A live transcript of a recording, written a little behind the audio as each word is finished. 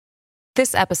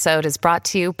This episode is brought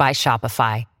to you by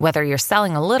Shopify. Whether you're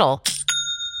selling a little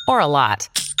or a lot,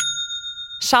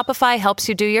 Shopify helps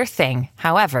you do your thing,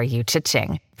 however you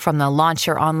cha-ching. From the launch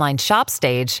your online shop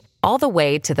stage, all the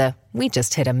way to the we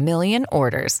just hit 1 million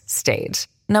orders stage.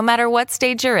 No matter what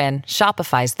stage you're in,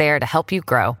 Shopify's there to help you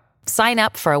grow. Sign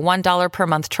up for a $1 per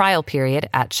month trial period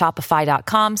at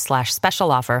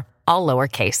shopify.com/special offer, all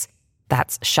lowercase.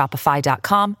 That's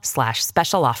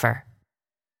shopify.com/special offer.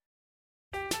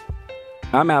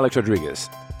 I'm Alex Rodriguez.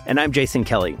 And I'm Jason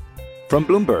Kelly. From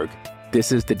Bloomberg,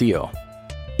 this is The Deal.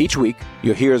 Each week,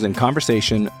 you'll hear us in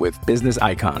conversation with business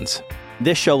icons.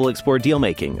 This show will explore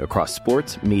deal-making across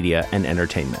sports, media, and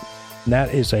entertainment.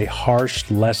 That is a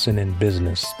harsh lesson in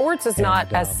business. Sports is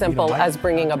not as simple as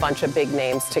bringing a bunch of big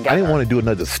names together. I didn't want to do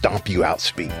another stomp you out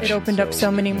speech. It opened up so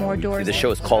many more doors. The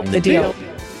show is called The Deal.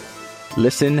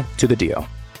 Listen to The Deal.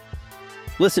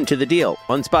 Listen to The Deal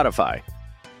on Spotify.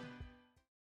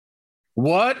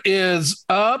 What is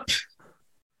up,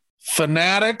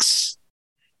 Fanatics?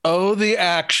 Oh, the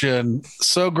action.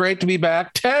 So great to be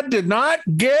back. Ted did not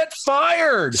get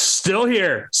fired. Still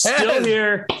here.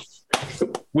 Here.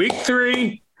 Week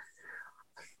 3.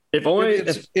 If only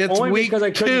week because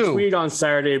I couldn't 2. tweet on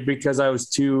Saturday because I was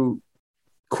too,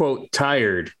 quote,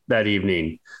 tired that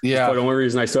evening. Yeah. That's the only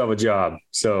reason I still have a job.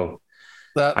 So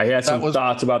I had some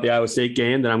thoughts about the Iowa State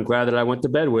game that I'm glad that I went to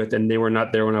bed with, and they were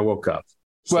not there when I woke up.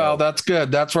 So. Well, that's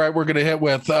good. That's right. We're going to hit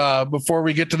with, before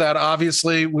we get to that,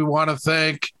 obviously, we want to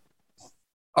thank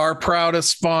our proudest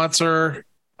sponsor,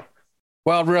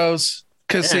 Wild Rose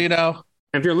Casino.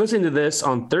 And if you're listening to this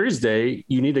on Thursday,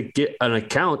 you need to get an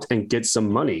account and get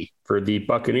some money for the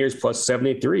Buccaneers plus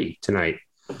 73 tonight.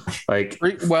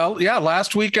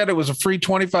 Last weekend it was a free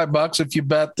 $25 if you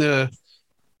bet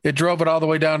it drove it all the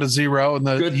way down to 0. And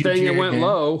the good thing it went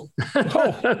low.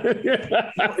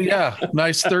 Yeah.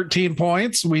 Nice 13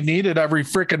 points. We needed every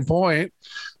freaking point.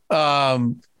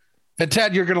 And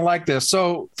Ted, you're going to like this.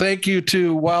 So thank you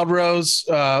to Wild Rose.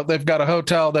 They've got a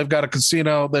hotel. They've got a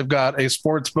casino. They've got a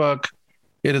sports book.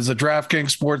 It is a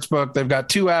DraftKings sports book. They've got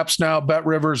 2 apps now,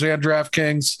 BetRivers and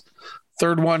DraftKings.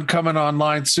 Third one coming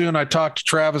online soon. I talked to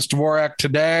Travis Dvorak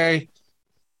today.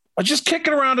 I'm just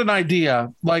kicking around an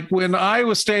idea, like when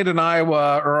Iowa State and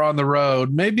Iowa are on the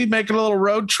road, maybe making a little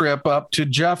road trip up to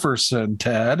Jefferson,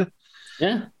 Ted.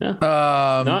 Yeah.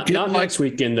 Not next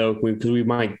weekend, though, because we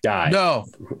might die. No,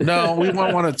 we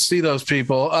won't want to see those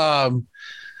people.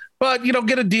 But,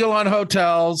 get a deal on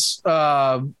hotels,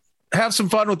 have some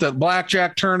fun with the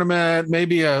blackjack tournament,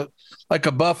 maybe a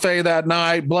buffet that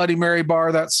night, Bloody Mary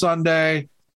bar that Sunday.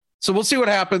 So we'll see what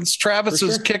happens. Travis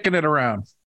is kicking it around.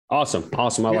 Awesome. I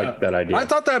like that idea. I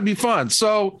thought that'd be fun.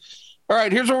 So, all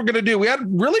right, here's what we're going to do. We had a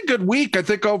really good week, I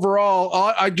think, overall.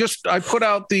 I put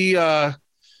out the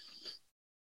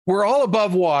we're all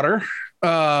above water.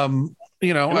 I'd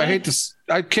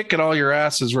kick at all your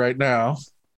asses right now.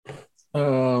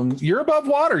 You're above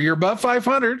water. You're above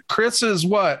 500. Chris is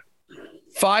what?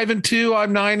 5-2.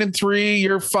 I'm 9-3.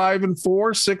 You're 5-4,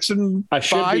 6-5. I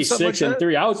should be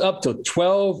 6-3. I was up till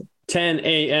 12:10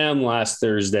 a.m. last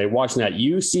Thursday watching that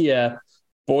UCF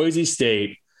Boise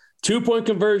State 2-point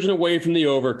conversion away from the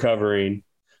over covering.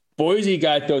 Boise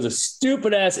guy throws a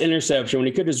stupid ass interception when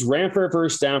he could just ran for a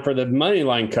first down for the money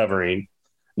line covering.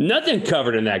 Nothing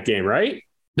covered in that game, right?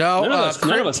 No, none of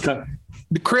us covered.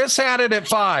 Chris had it at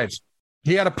 5.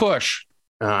 He had a push.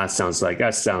 That sounds like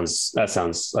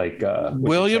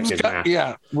Williams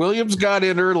got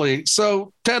in early.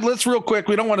 So Ted, let's real quick.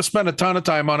 We don't want to spend a ton of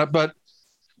time on it, but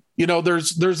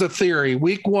there's a theory.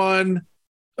 Week 1,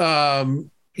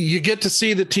 you get to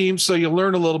see the team, so you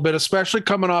learn a little bit, especially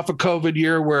coming off a COVID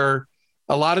year where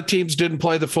a lot of teams didn't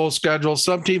play the full schedule.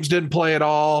 Some teams didn't play at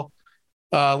all.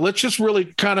 Let's just really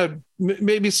kind of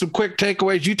maybe some quick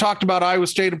takeaways. You talked about Iowa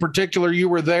State in particular. You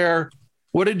were there.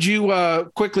 What did you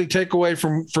quickly take away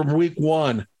from week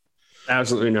 1?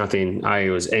 Absolutely nothing. I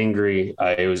was angry.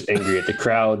 I was angry at the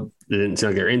crowd. They didn't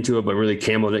sound like they're into it, but really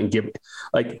Campbell didn't give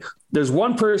there's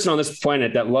one person on this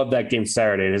planet that loved that game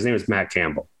Saturday, and his name is Matt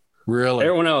Campbell. Really?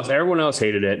 Everyone else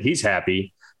hated it. He's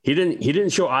happy. He didn't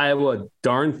show Iowa a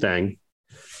darn thing.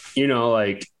 He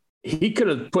could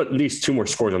have put at least 2 more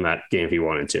scores on that game if he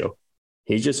wanted to.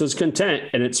 He just was content,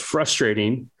 and it's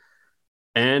frustrating.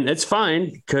 And it's fine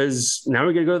because now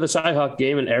we're going to go to the Cy-Hawk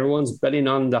game and everyone's betting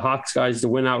on the Hawks guys to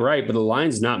win outright, but the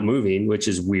line's not moving, which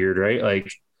is weird,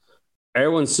 right?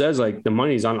 Everyone says the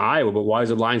money's on Iowa, but why is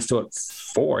the line still at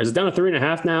 4? Is it down to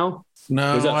 3.5 now?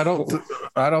 No,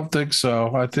 I don't think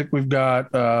so. I think we've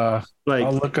got, I'll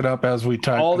look it up as we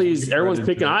type. Everyone's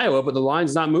picking Iowa, but the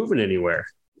line's not moving anywhere,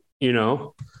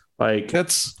 Like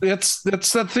it's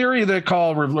that theory they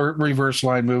call reverse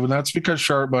line move, and that's because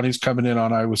Sharp Money's coming in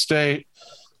on Iowa State.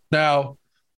 Now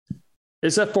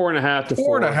it's at 4.5 to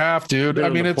 4.5, dude. I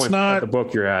mean, it's not the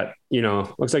book you're at.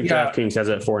 Looks like DraftKings has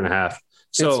it at 4.5.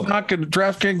 So it's not good.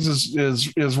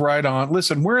 DraftKings is right on.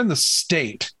 Listen, we're in the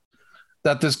state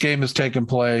that this game is taking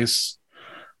place.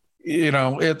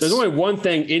 There's only one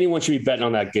thing anyone should be betting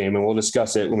on that game, and we'll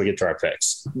discuss it when we get to our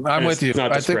picks. I'm with you.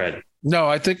 Not the spread. No,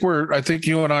 I think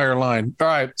you and I are aligned. All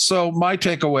right. So my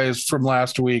takeaways from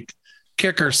last week: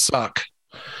 kickers suck.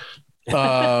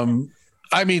 I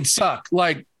mean, suck.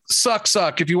 Like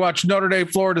suck. If you watch Notre Dame,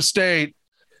 Florida State,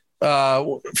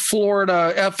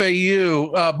 Florida,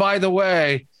 FAU. By the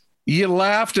way, you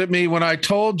laughed at me when I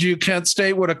told you Kent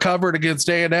State would have covered against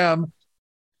A&M.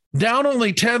 Down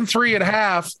only 10-3 at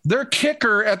half. Their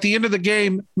kicker at the end of the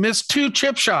game missed 2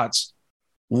 chip shots.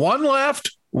 One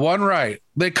left, one right.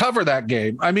 They cover that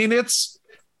game. I mean, it's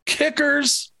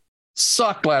kickers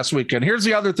sucked last weekend. Here's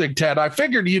the other thing, Ted. I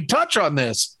figured you'd touch on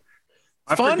this.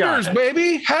 Funders,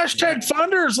 baby. Hashtag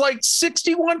Funders, like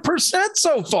 61%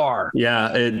 so far.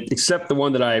 Yeah, except the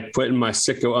one that I put in my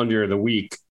sicko under the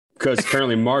week, because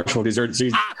apparently Marshall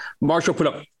put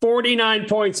up 49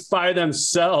 points by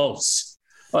themselves.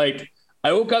 Like,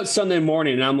 I woke up Sunday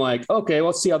morning and I'm like, okay,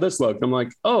 let's see how this looked. I'm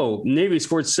like, oh, Navy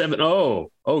scored 7. Oh,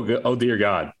 dear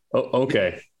God. Oh,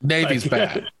 okay. Navy's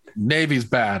bad. Navy's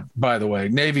bad, by the way.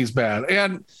 Navy's bad.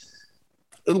 And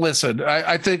listen,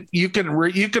 I think you can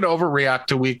overreact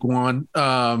to week one.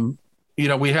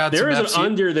 We had there is an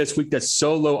under this week that's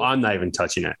so low, I'm not even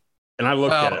touching it. And I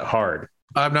looked at it hard.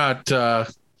 I'm not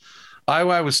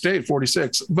Iowa State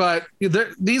 46, but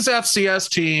these FCS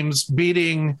teams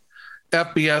beating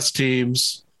FBS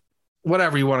teams,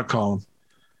 whatever you want to call them,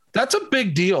 that's a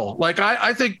big deal. Like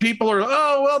I think people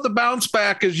are, the bounce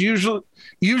back is usually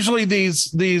these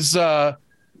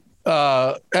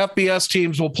FBS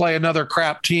teams will play another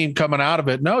crap team coming out of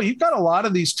it. No, you've got a lot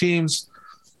of these teams.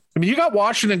 I mean, you got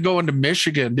Washington going to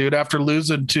Michigan, dude, after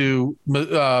losing to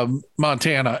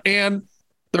Montana. And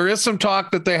there is some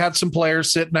talk that they had some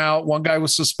players sitting out. One guy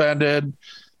was suspended,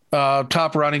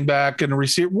 top running back and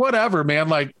receiver, whatever, man.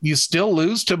 Like, you still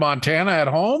lose to Montana at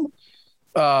home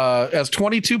as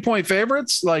 22-point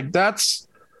favorites. Like, that's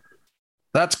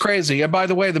crazy. And by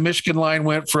the way, the Michigan line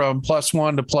went from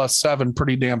 +1 to +7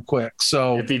 pretty damn quick.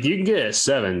 So if you can get it at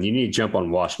 7, you need to jump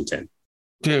on Washington.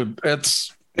 Dude,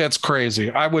 it's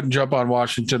crazy. I wouldn't jump on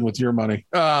Washington with your money.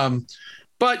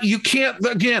 But you can't,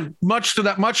 again, much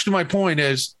to my point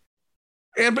is,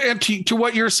 and to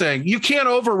what you're saying, you can't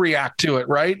overreact to it,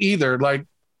 right? Either. Like,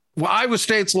 Iowa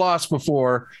State's lost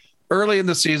before early in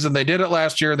the season. They did it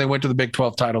last year and they went to the Big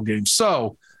 12 title game.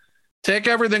 So take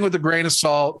everything with a grain of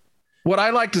salt. What I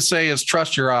like to say is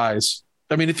trust your eyes.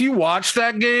 I mean, if you watched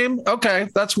that game, okay,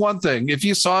 that's one thing. If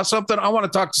you saw something, I want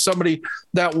to talk to somebody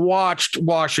that watched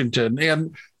Washington.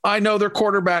 And I know their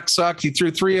quarterback sucked. He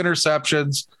threw 3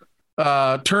 interceptions.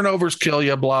 Turnovers kill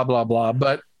you, blah, blah, blah.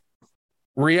 But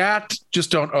react, just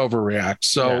don't overreact.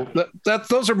 So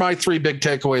those are my 3 big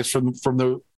takeaways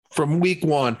from week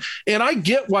 1. And I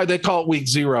get why they call it week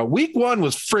 0. Week 1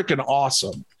 was freaking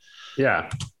awesome. Yeah.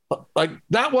 Like,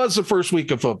 that was the first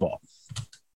week of football.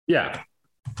 Yeah.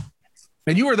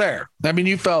 And you were there. I mean,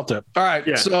 you felt it. All right.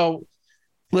 Yeah. So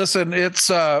listen, it's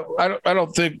I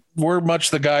don't think we're much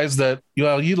the guys that,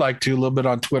 you like to a little bit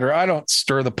on Twitter. I don't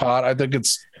stir the pot. I think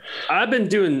I've been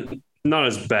doing not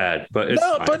as bad, but it's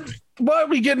fine. But why are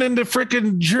we getting into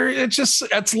freaking jury?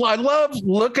 I love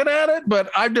looking at it, but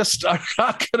I'm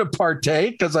not going to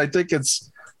partake because I think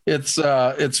it's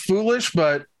foolish.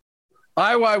 But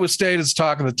Iowa State is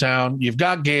talk of the town. You've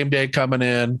got game day coming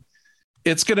in.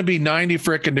 It's going to be 90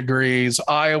 freaking degrees,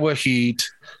 Iowa heat.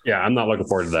 Yeah, I'm not looking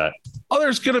forward to that. Oh,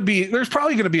 there's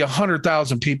probably going to be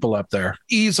 100,000 people up there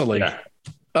easily. Yeah.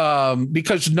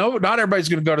 Because not everybody's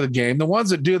going to go to the game. The ones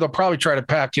that do, they'll probably try to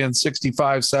pack in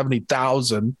 65,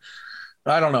 70,000.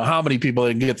 I don't know how many people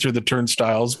they can get through the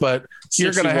turnstiles, but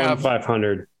you're going to have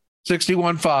 500,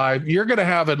 61.5. You're going to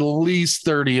have at least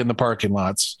 30 in the parking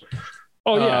lots.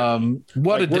 Oh yeah.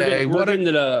 What a day. We're getting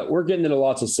to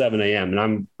lots of 7 a.m. and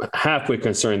I'm halfway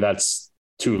concerned that's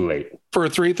too late for a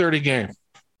 3:30 game.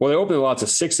 Well, they open the lots at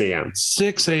 6 a.m.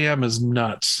 6 a.m. is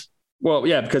nuts. Well,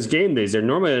 yeah, because game days, they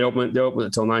open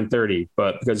until 9:30,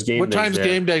 but because what time's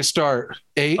game day start?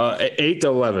 8? 8 to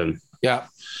 11. Yeah.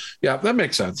 Yeah, that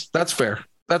makes sense. That's fair.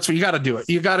 That's what you got to do it.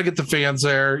 You got to get the fans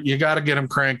there. You got to get them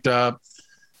cranked up.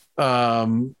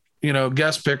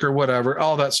 Guest picker, whatever,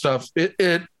 all that stuff.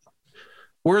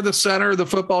 We're the center of the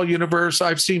football universe.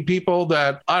 I've seen people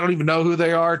that I don't even know who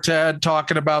they are, Ted,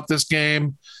 talking about this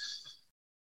game.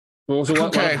 Well, so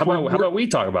Okay, how about we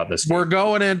talk about this? We're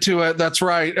going into it. That's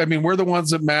right. I mean, we're the ones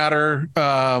that matter.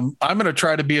 I'm going to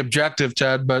try to be objective,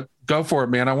 Ted, but go for it,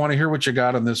 man. I want to hear what you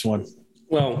got on this one.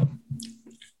 Well,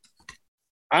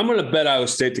 I'm going to bet Iowa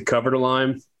State to cover the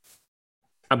line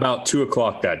about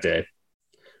 2:00 that day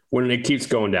when it keeps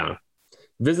going down. If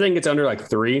this thing gets under like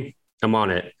 3, I'm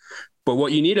on it. But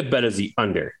what you need to bet is the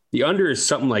under. The under is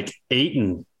something like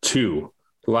 8-2 the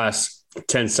last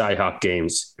 10 Cyhawk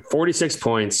games. 46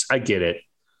 points. I get it.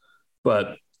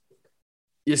 But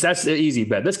yes, that's the easy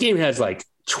bet. This game has like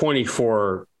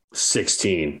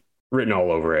 24-16 written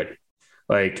all over it.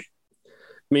 Like,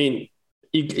 I mean,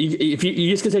 if you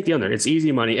just can take the under, it's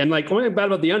easy money. And like, one thing bad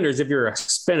about the under is if you're a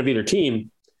fan of either team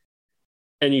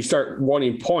and you start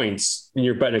wanting points and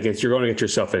you're betting against, you're going against your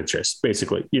self-interest,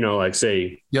 basically. You know, like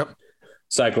say,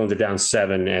 Cyclones are down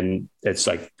 7 and it's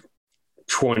like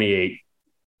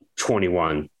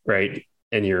 28-21, right?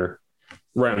 And you're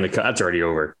right on the cut. That's already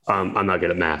over. I'm not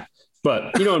good at math,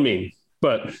 but you know what I mean?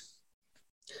 But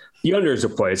the under is a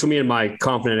play. So me and my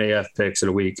confident AF picks in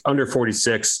a week, under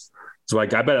 46. So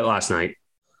like, I bet it last night.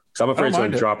 So I'm afraid it's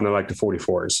going to drop into like the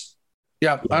 44s.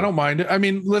 Yeah, I don't mind it. I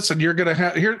mean, listen, you're going to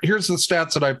have, here's the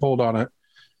stats that I pulled on it.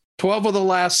 12 of the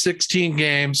last 16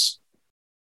 games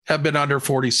have been under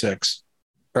 46.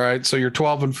 All right. So you're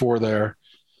 12-4 there.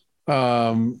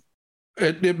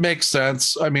 It makes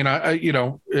sense. I mean,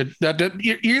 you're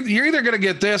either going to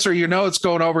get this or, it's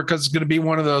going over because it's going to be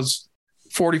one of those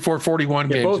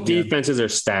 44-41 games. Both defenses are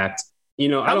stacked.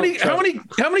 How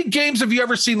many games have you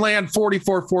ever seen land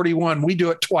 44-41? We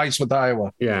do it twice with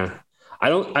Iowa. Yeah. I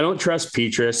don't trust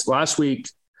Petrus. Last week,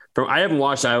 I haven't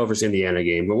watched Iowa versus Indiana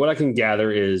game, but what I can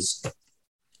gather is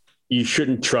you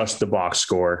shouldn't trust the box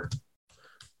score.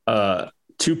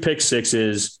 2 pick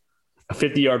sixes, a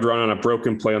 50-yard run on a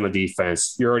broken play on the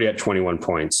defense. You're already at 21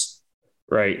 points,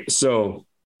 right? So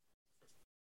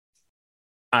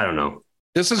I don't know.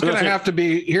 This is going to have to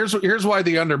be. Here's why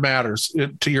the under matters.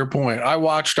 To your point, I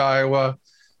watched Iowa.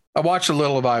 I watched a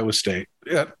little of Iowa State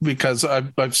because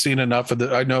I've seen enough of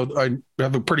it. I know I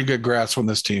have a pretty good grasp on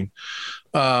this team.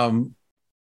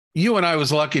 You and I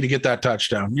was lucky to get that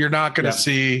touchdown. You're not going to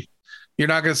see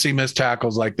missed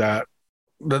tackles like that.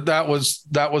 That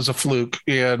was a fluke,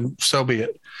 and so be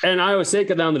it. And Iowa State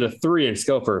got down to the 3 and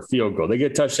go for a field goal. They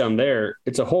get a touchdown there.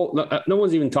 It's a whole. No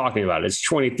one's even talking about it. It's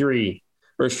 23.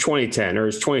 Or it's 2010 or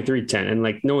it's 23-10. And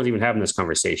like, no one's even having this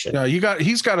conversation. Yeah.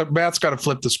 Matt's got to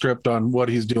flip the script on what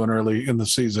he's doing early in the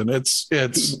season.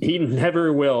 He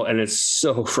never will. And it's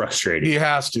so frustrating. He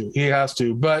has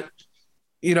to, but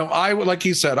like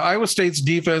you said, Iowa State's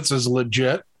defense is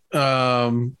legit.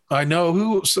 I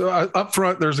know up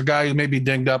front, there's a guy who may be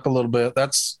dinged up a little bit.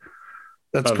 That's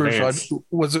crucial. Vance.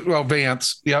 Was it? Well,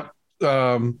 Vance. Yep.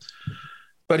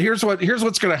 But here's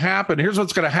what's going to happen. Here's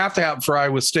what's going to happen for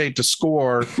Iowa State to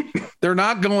score. They're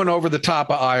not going over the top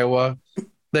of Iowa.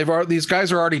 These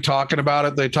guys are already talking about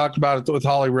it. They talked about it with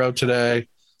Holly Rowe today.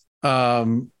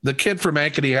 The kid from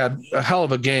Ankeny had a hell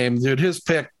of a game, dude.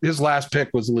 His last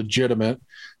pick was legitimate.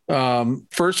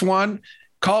 First one,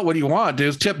 call it what you want,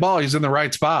 dude. Tip ball. He's in the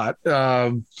right spot.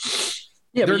 They're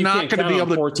not going to be able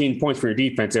to 14 points for your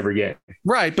defense every game.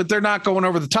 Right. But they're not going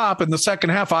over the top. In the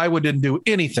second half, Iowa didn't do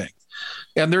anything.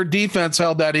 And their defense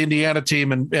held that Indiana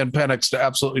team and Penix to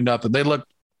absolutely nothing. They look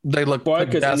boy,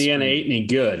 because Indiana ain't any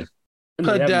good.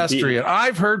 Pedestrian.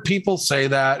 I've heard people say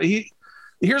that.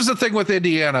 Here's the thing with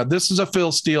Indiana. This is a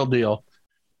Phil Steele deal.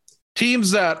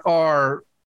 Teams that are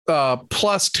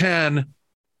plus 10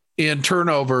 in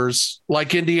turnovers,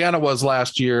 like Indiana was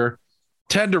last year,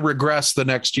 tend to regress the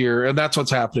next year. And that's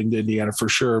what's happening to Indiana for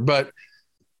sure. But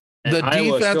the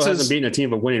Iowa defense still hasn't beaten a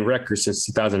team of winning record since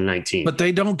 2019. But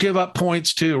they don't give up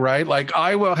points too, right? Like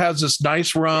Iowa has this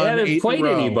nice run. They haven't played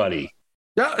anybody.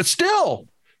 Yeah, still,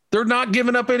 they're not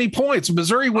giving up any points.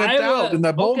 Missouri went out in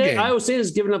that bowl game. Iowa State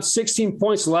has given up 16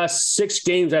 points the last 6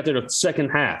 games after the second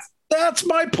half. That's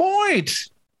my point.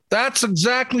 That's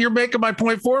exactly, you're making my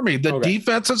point for me. The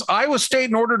defenses, Iowa State,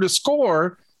 in order to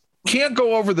score, can't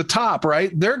go over the top,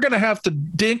 right? They're going to have to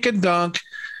dink and dunk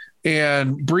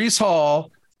and Breece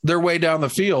Hall their way down the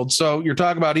field. So you're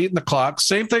talking about eating the clock.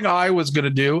 Same thing Iowa's going to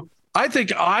do. I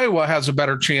think Iowa has a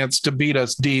better chance to beat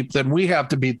us deep than we have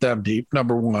to beat them deep,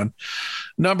 number one.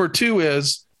 Number two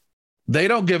is they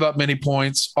don't give up many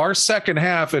points. Our second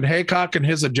half and Haycock and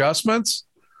his adjustments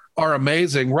are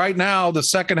amazing. Right now, the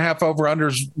second half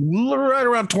over-unders right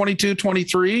around 22,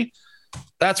 23.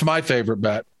 That's my favorite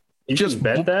bet. You just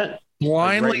bet that?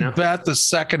 Blindly bet the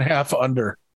second half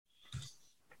under.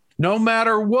 No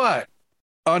matter what.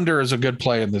 Under is a good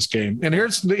play in this game. And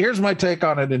here's my take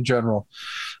on it in general.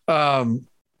 And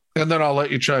then I'll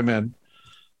let you chime in.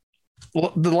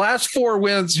 Well, the last 4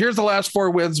 wins. Here's the last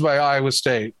 4 wins by Iowa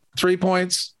State: 3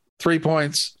 points, 3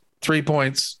 points, 3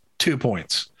 points, 2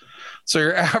 points. So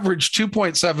your average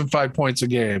 2.75 points a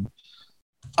game.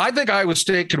 I think Iowa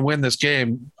State can win this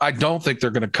game. I don't think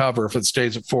they're going to cover if it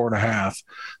stays at 4.5.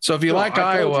 So if you like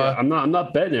Iowa, I'm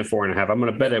not betting at 4.5. I'm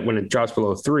going to bet it when it drops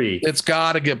below 3. It's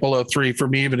got to get below 3 for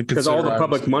me even to consider. Because all the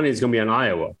public money is going to be on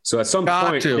Iowa. So at some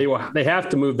point they have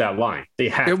to move that line. They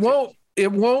have.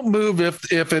 It won't move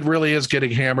if it really is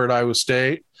getting hammered Iowa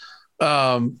State.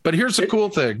 But here's the cool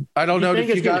thing. I don't know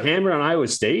if you got hammered on Iowa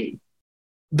State.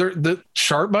 The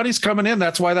sharp money's coming in.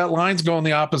 That's why that line's going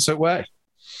the opposite way.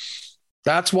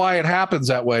 That's why it happens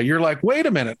that way. You're like, wait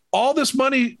a minute, all this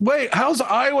money. Wait, how's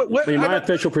Iowa? My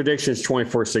official prediction is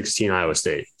 24-16 Iowa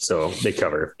State. So they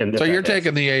cover. And so you're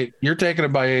taking the 8. You're taking it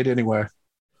by 8 anyway.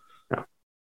 Yeah.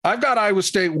 I've got Iowa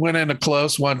State winning a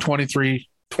close one, 23-21.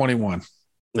 I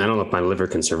don't know if my liver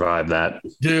can survive that.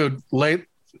 Dude, late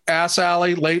ass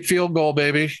alley, late field goal,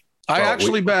 baby. I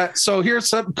bet. So here's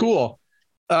something cool.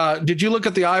 Did you look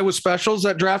at the Iowa specials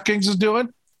that DraftKings is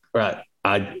doing? Right.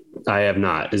 I have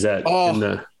not. Is that in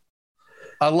the?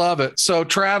 I love it. So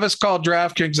Travis called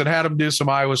DraftKings and had him do some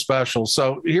Iowa specials.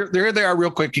 So there they are real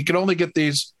quick. You can only get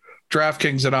these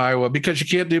DraftKings in Iowa because you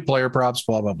can't do player props,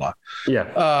 blah, blah, blah.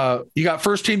 Yeah. You got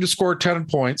first team to score 10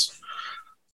 points,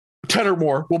 10 or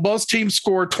more. Will both teams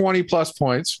score 20 plus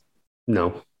points?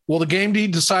 No. Will the game be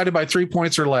decided by 3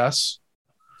 points or less?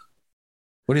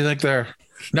 What do you think there?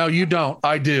 No, you don't.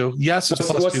 I do. Yes is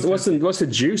plus what's the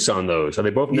juice on those? Are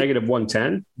they both negative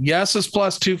 110? Yes is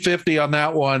plus 250 on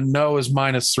that one. No is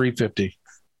minus 350.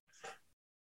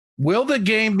 Will the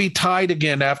game be tied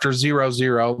again after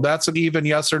 0-0? That's an even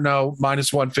yes or no,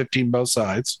 minus 115 both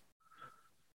sides.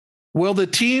 Will the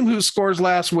team who scores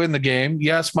last win the game?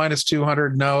 Yes, minus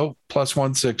 200. No, plus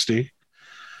 160.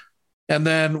 And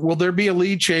then will there be a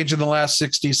lead change in the last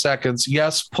 60 seconds?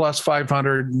 Yes, plus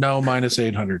 500. No, minus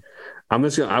 800. I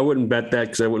wouldn't bet that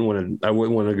because I wouldn't want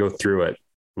to go through it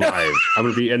live. I'm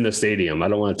going to be in the stadium. I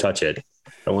don't want to touch it.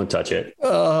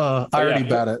 I already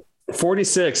bet it.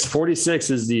 46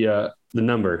 is the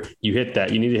number. You hit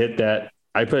that. You need to hit that.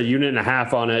 I put 1.5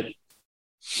 units on it.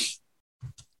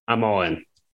 I'm all in.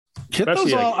 Hit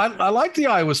those all. I like the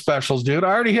Iowa specials, dude. I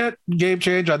already hit game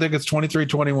change. I think it's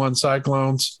 23-21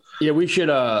 Cyclones. Yeah, we should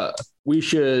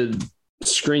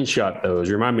screenshot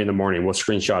those. Remind me in the morning. We'll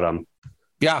screenshot them.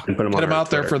 Yeah, and put them out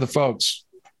there for the folks.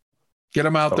 Get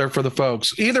them out there for the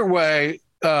folks. Either way,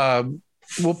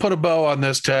 we'll put a bow on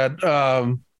this, Ted.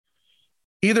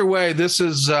 Either way, this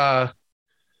is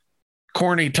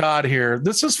corny Todd here.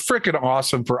 This is freaking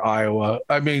awesome for Iowa.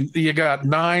 I mean, you got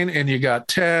 9 and you got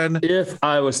 10. If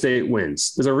Iowa State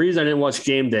wins, there's a reason I didn't watch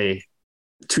game day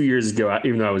 2 years ago,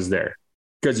 even though I was there,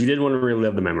 because you didn't want to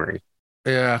relive the memory.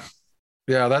 Yeah,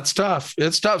 that's tough.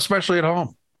 It's tough, especially at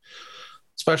home.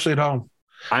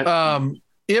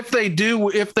 If they do,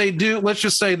 let's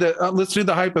just say that, let's do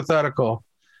the hypothetical.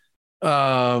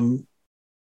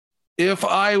 If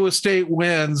Iowa State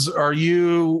wins, are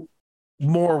you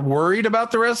more worried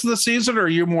about the rest of the season, or are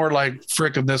you more like,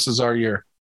 frickin', this is our year?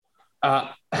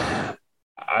 I'm a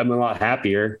lot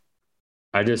happier.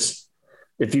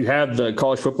 If you have the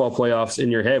college football playoffs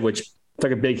in your head, which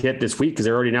took a big hit this week because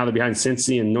they're behind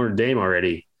Cincy and Notre Dame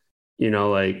already,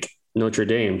 like Notre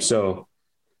Dame. So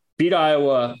beat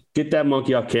Iowa, get that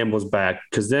monkey off Campbell's back,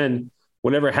 because then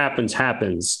whatever happens.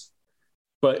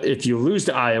 But if you lose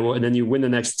to Iowa and then you win the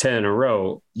next 10 in a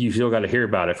row, you still got to hear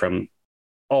about it from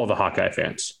all the Hawkeye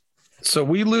fans. So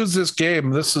we lose this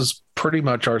game, this is pretty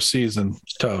much our season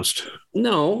toast.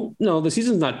 No, the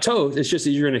season's not toast. It's just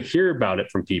that you're going to hear about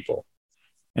it from people.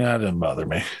 Yeah, that didn't bother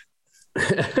me.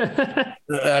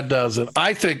 That doesn't.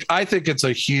 I think it's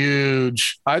a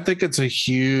huge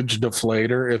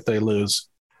deflator if they lose.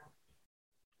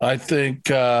 I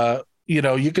think,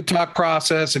 you could talk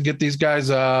process and get these guys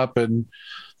up and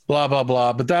blah, blah,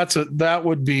 blah, but that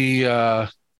would be a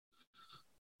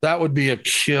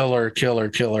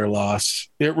killer loss.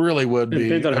 It really would be.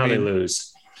 Depends on how they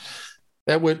lose.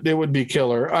 It would be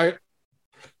killer. I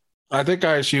think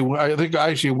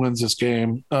ISU wins this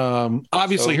game.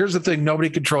 Obviously, here's the thing: nobody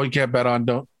control. You can't bet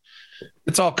on.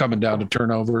 It's all coming down to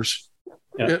turnovers.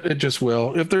 Yeah. It just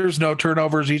will. If there's no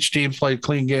turnovers, each team play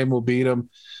clean game. We'll beat them.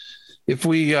 If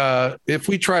we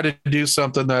try to do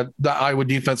something that the Iowa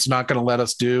defense is not going to let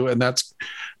us do, and that's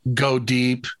go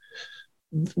deep,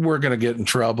 we're going to get in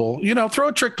trouble. Throw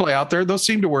a trick play out there. Those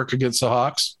seem to work against the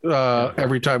Hawks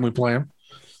every time we play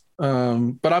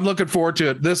them. But I'm looking forward to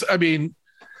it.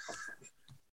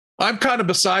 I'm kind of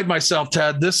beside myself,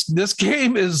 Ted. This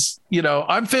game is,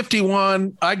 I'm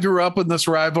 51. I grew up in this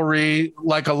rivalry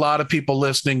like a lot of people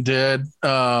listening did.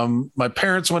 My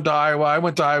parents went to Iowa. I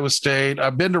went to Iowa State.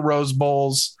 I've been to Rose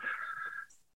Bowls.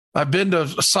 I've been to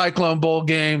Cyclone Bowl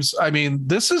games. I mean,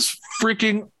 this is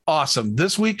freaking awesome.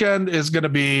 This weekend is going to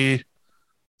be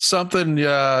something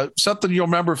you'll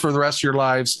remember for the rest of your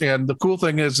lives. And the cool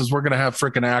thing is we're going to have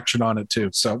freaking action on it too.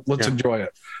 So let's enjoy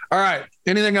it. All right.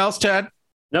 Anything else, Ted?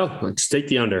 No, let's take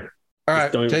the under. All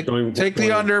right. Take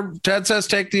the under. Ted says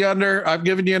take the under. I've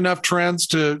given you enough trends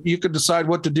you could decide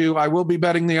what to do. I will be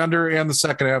betting the under and the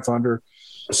second half under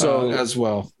as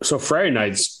well. So Friday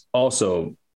night's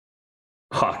also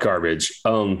hot garbage.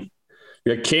 We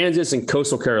got Kansas and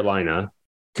Coastal Carolina.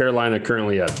 Carolina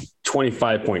currently a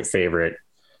 25-point favorite.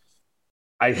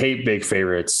 I hate big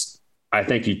favorites. I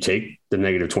think you take the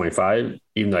 -25,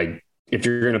 even like if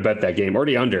you're going to bet that game or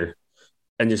the under,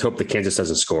 and just hope that Kansas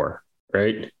doesn't score,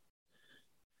 right?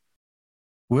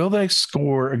 Will they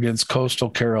score against Coastal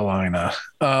Carolina?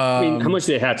 I mean, how much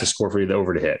do they have to score for you the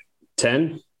over to hit?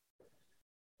 10?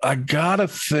 I gotta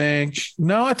think.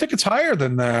 No, I think it's higher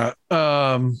than that.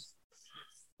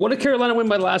 What did Carolina win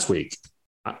by last week?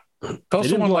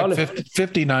 Coastal won like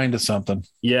 59 to something.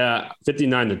 Yeah,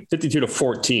 52 to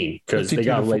 14 because they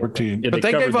got 14. But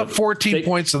they gave up 14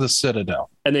 points to the Citadel,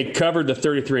 and they covered the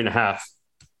 33.5.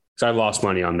 So I lost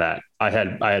money on that. I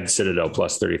had Citadel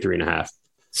plus 33.5.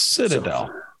 Citadel.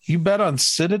 So, you bet on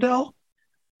Citadel?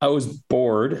 I was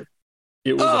bored.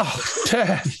 It was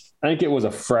Ted. I think it was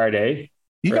a Friday.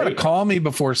 You got to call me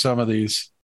before some of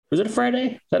these. Was it a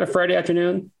Friday? Is that a Friday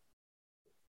afternoon?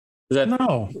 Was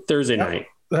that Thursday night?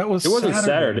 That was. It wasn't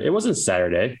Saturday. It wasn't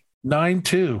Saturday.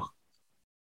 9-2.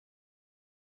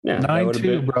 Yeah,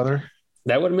 9-2, brother.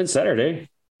 That would have been Saturday.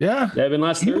 Yeah, that had been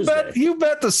last Thursday. You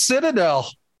bet the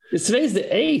Citadel. Today's the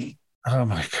 8th. Oh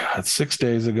my God, 6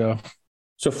 days ago.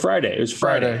 So Friday. It was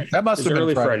Friday. That must have been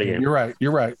early Friday game. You're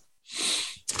right.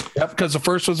 Yep, because the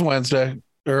first was Wednesday.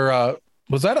 Or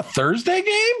was that a Thursday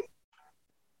game?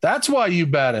 That's why you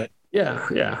bet it.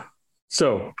 Yeah.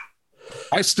 So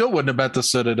I still wouldn't have bet the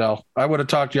Citadel. I would have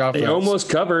talked you off. They almost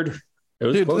covered.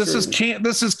 Dude, this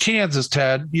is Kansas,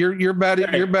 Ted. You're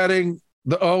betting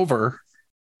the over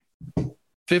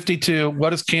 52. What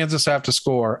does Kansas have to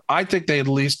score? I think they at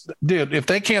least, dude, if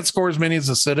they can't score as many as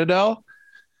the Citadel,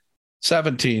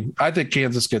 17. I think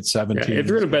Kansas gets 17. Yeah, if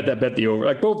you're going to bet the over.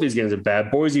 Like both these games are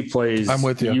bad. Boise plays I'm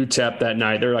with you. UTEP that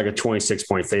night. They're like a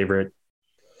 26-point favorite.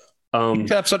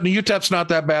 UTEP's not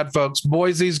that bad, folks.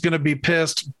 Boise's going to be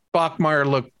pissed. Bachmeier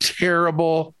looked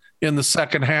terrible in the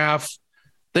second half.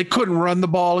 They couldn't run the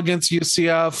ball against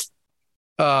UCF.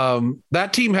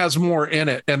 That team has more in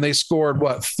it, and they scored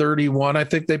 31. I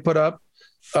think they put up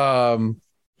a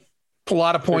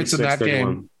lot of points in that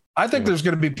 31. Game. I think there's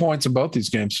going to be points in both these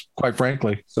games, quite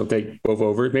frankly. So take both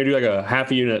over. Maybe like a half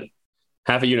a unit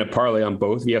parlay on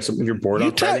both. You have something you're bored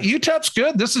on. UTEP's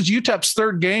good. This is UTEP's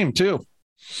third game too.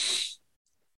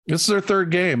 This is their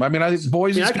third game. I mean, I think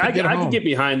Boise. I can get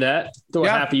behind that. Throw a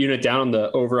half a unit down on the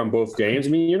over on both games. I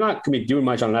mean, you're not going to be doing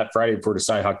much on that Friday before the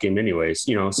Cy-Hawk game, anyways.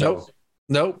 So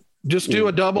nope. Just do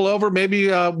a double over. Maybe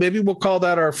we'll call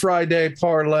that our Friday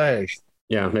parlay.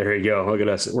 Yeah, there you go. Look at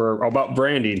us. We're all about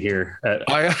branding here at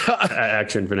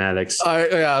Action Fanatics.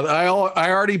 I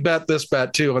already bet this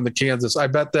bet too on the Kansas. I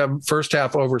bet them first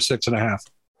half over 6.5.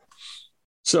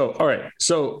 So, all right.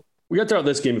 So we got to talk about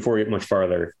this game before we get much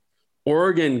farther.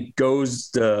 Oregon goes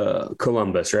to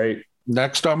Columbus, right?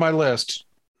 Next on my list.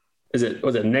 Was it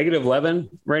 -11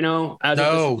 right now?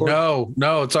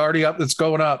 No. It's already up. It's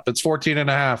going up. It's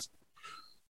 14.5.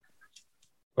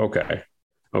 Okay.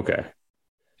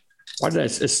 Why did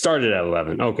it started at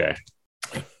 11? Okay.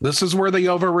 This is where the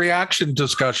overreaction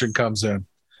discussion comes in.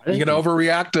 You can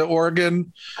overreact to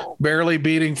Oregon barely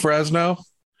beating Fresno.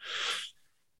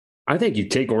 I think you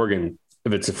take Oregon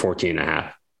if it's a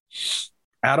 14.5.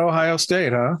 At Ohio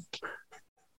State, huh?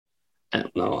 I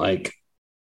don't know.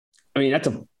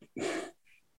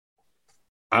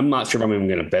 I'm not sure if I'm even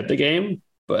going to bet the game,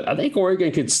 but I think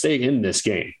Oregon could stay in this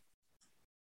game.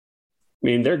 I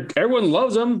mean, everyone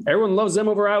loves them. Everyone loves them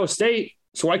over Iowa State.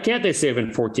 So why can't they save in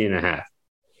 14.5?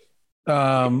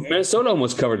 Minnesota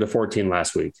almost covered the 14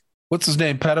 last week. What's his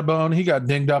name? Pettibone. He got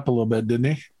dinged up a little bit,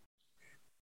 didn't he?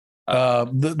 I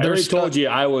already told you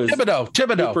I was Thibodeau.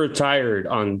 super tired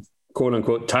on quote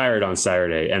unquote tired on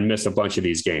Saturday and missed a bunch of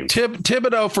these games.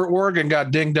 Thibodeau for Oregon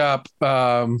got dinged up.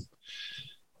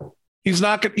 He's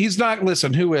not.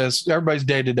 Listen, who is everybody's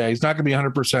day to day? He's not going to be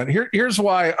 100%. Here's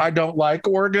why I don't like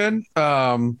Oregon.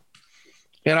 And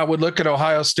I would look at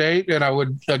Ohio State, and I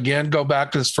would again go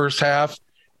back to this first half.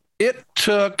 It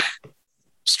took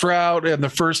Stroud in the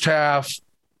first half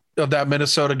of that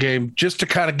Minnesota game just to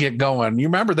kind of get going. You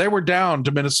remember they were down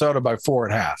to Minnesota by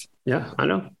 4 at half. Yeah, I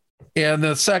know. And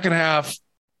the second half,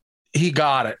 he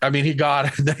got it. I mean, he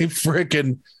got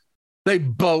it. They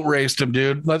boat raced him,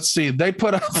 dude. Let's see. They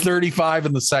put up 35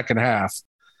 in the second half.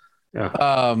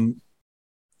 Yeah.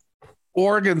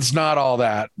 Oregon's not all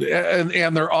that.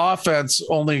 And their offense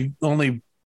only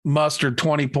mustered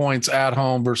 20 points at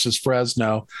home versus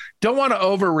Fresno. Don't want to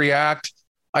overreact.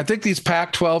 I think these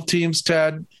Pac-12 teams,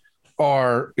 Ted,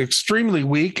 are extremely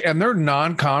weak, and their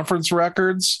non-conference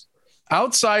records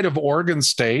outside of Oregon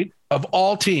State, of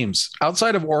all teams,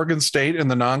 outside of Oregon State in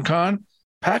the non-con,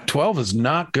 Pac-12 is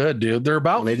not good, dude. They're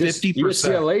about 50%.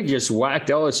 UCLA just whacked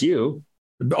LSU.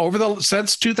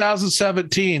 Since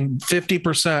 2017,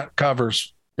 50%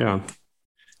 covers. Yeah.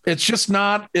 It's just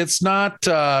not,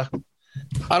 I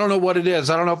don't know what it is.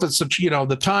 I don't know if it's,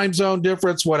 the time zone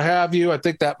difference, what have you. I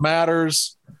think that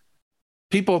matters.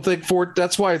 People think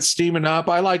that's why it's steaming up.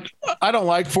 I don't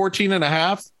like 14 and a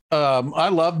half. I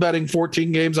love betting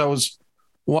 14 games. I was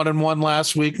 1-1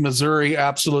 last week. Missouri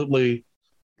absolutely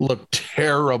looked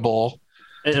terrible.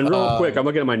 And real quick, I'm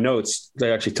looking at my notes. I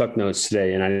actually took notes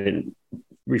today and I didn't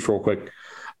read real quick.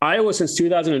 Iowa since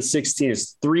 2016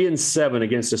 is 3-7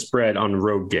 against the spread on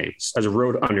road games as a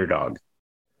road underdog.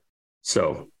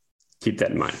 So keep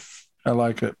that in mind. I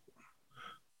like it.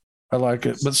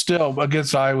 But still,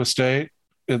 against Iowa State,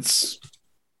 I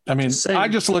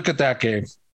just look at that game.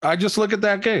 I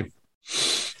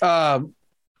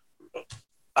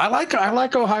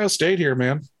like Ohio State here,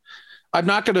 man. I'm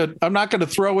not gonna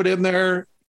throw it in there.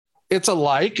 It's a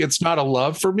like. It's not a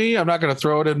love for me. I'm not going to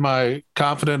throw it in my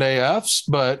confident AFs,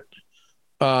 but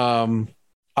I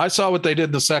saw what they did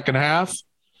in the second half,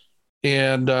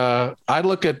 and I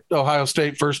look at Ohio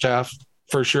State first half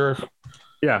for sure.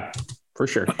 Yeah, for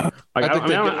sure. I don't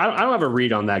have a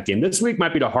read on that game. This week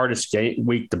might be the hardest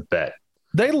week to bet.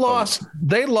 They lost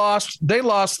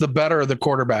the better of the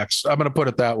quarterbacks. I'm going to put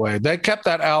it that way. They kept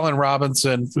that Allen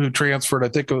Robinson who transferred. I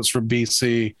think it was from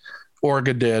BC.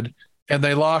 Oregon did. And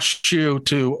they lost Shue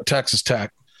to Texas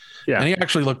Tech. Yeah. And he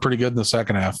actually looked pretty good in the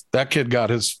second half. That kid got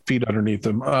his feet underneath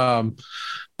him.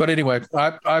 But anyway,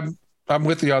 I'm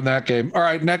with you on that game. All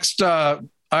right, next,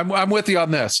 I'm with you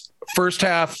on this. First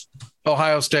half,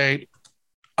 Ohio State.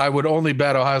 I would only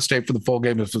bet Ohio State for the full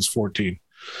game if it's 14.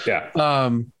 Yeah.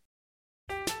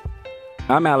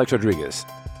 I'm Alex Rodriguez.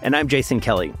 And I'm Jason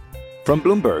Kelly. From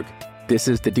Bloomberg, this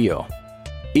is The Deal.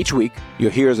 Each week,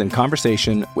 you'll hear us in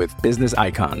conversation with business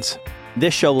icons.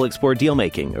 This show will explore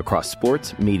deal-making across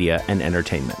sports, media, and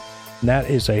entertainment. And that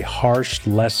is a harsh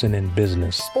lesson in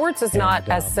business. Sports is not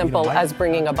as simple as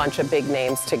bringing a bunch of big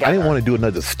names together. I didn't want to do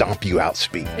another stomp you out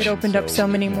speech. It opened up so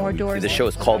many more doors. The show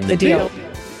is called The Deal.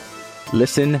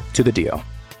 Listen to The Deal.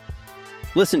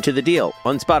 Listen to The Deal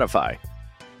on Spotify.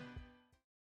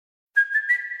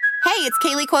 Hey, it's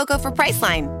Kaylee Cuoco for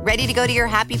Priceline. Ready to go to your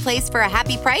happy place for a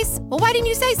happy price? Well, why didn't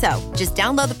you say so? Just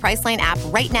download the Priceline app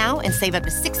right now and save up to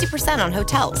 60% on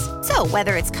hotels. So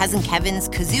whether it's Cousin Kevin's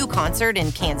Kazoo Concert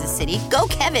in Kansas City, go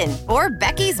Kevin, or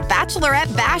Becky's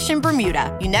Bachelorette Bash in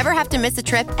Bermuda, you never have to miss a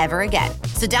trip ever again.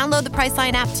 So download the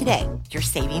Priceline app today. Your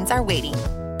savings are waiting.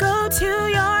 Go to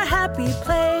your happy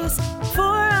place for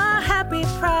a happy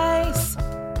price.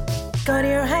 Go to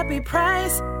your happy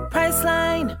price,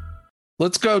 Priceline.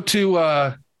 Let's go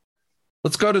to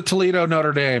Toledo,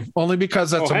 Notre Dame, only because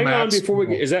that's a hang match. on before we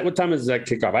get, is that what time is that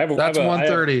kickoff? That's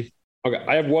 1:30. Okay,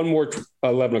 I have one more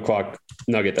 11 o'clock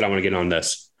nugget that I want to get on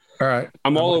this. All right,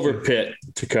 I'm all over Pitt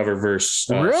to cover versus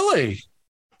really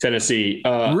Tennessee.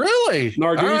 Really,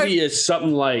 Narduzzi is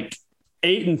something like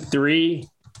 8-3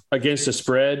 against the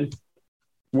spread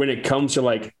when it comes to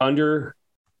like under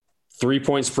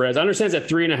 3-point spreads. I understand it's at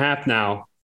 3.5 now.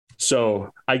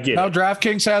 So I get now it.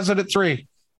 DraftKings has it at 3.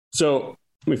 So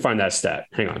let me find that stat.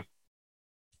 Hang on.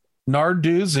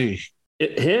 Narduzzi.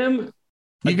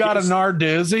 You got a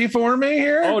Narduzzi for me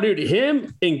here? Oh, dude,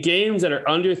 him in games that are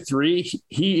under 3,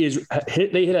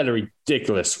 they hit at a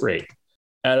ridiculous rate.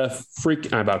 At a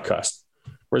freak, I'm about cussed.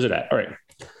 Where's it at? All right.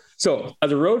 So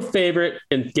as a road favorite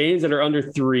in games that are under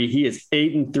 3, he is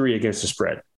 8-3 against the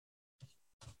spread.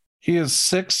 He is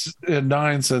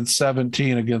 6-9 since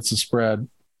 17 against the spread.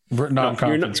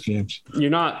 Non-conference games. You're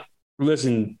not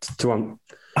listening to him.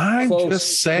 I'm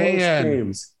just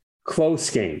saying. Close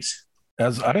games.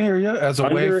 As I hear you, as a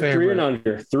way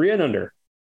favorite. 3 and under.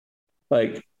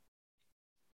 Like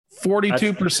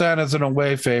 42% as an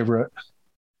away favorite.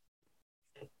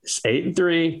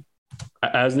 8-3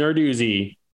 as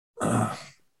Narduzzi.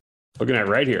 Looking at it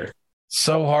right here.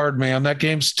 So hard, man. That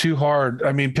game's too hard.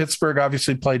 I mean, Pittsburgh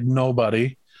obviously played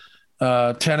nobody.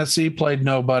 Tennessee played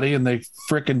nobody, and they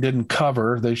freaking didn't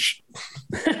cover.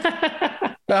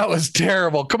 That was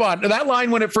terrible. Come on. That line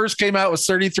when it first came out was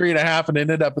 33.5 and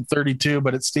ended up at 32,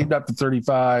 but it steamed up to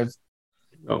 35.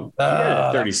 Oh,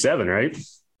 37, right?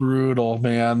 Brutal,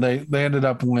 man. They ended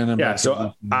up winning. Yeah.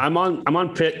 So I'm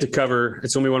on Pitt to cover.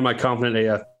 It's only one of my confident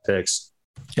AF picks.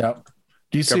 Yeah.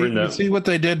 Do you see what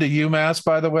they did to UMass,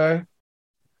 by the way?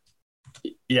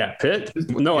 Yeah. Pitt?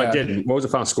 No, yeah. I didn't. What was the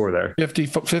final score there?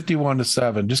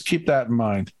 51-7. Just keep that in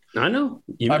mind. I know.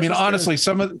 I mean, honestly,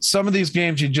 some of these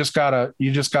games you just gotta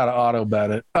auto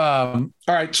bet it. All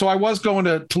right. So I was going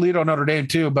to Toledo, Notre Dame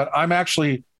too, but I'm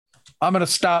going to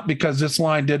stop because this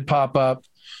line did pop up.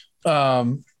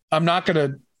 I'm not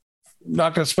going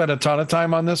to spend a ton of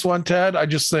time on this one, Ted. I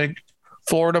just think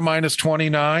Florida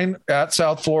 -29 at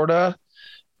South Florida.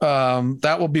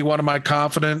 That will be one of my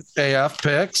confident AF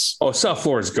picks. Oh, South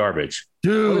Florida's garbage.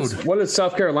 Dude. What did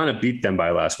South Carolina beat them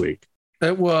by last week?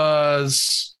 It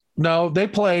was they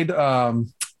played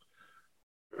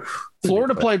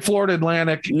Florida played Florida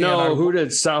Atlantic. No, who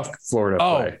did South Florida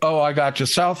play? Oh, I got you.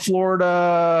 South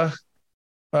Florida.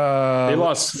 They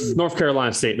lost North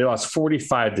Carolina State. They lost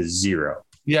 45-0.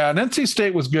 Yeah, and NC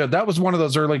State was good. That was one of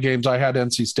those early games I had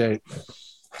NC State.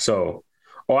 So,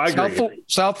 I agree.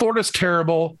 South Florida's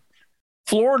terrible.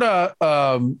 Florida,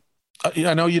 I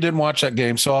know you didn't watch that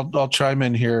game, so I'll chime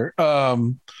in here.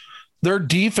 Their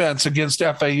defense against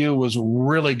FAU was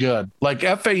really good. Like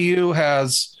FAU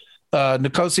has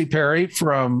N'Kosi Perry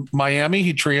from Miami.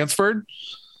 He transferred.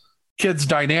 Kid's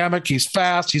dynamic. He's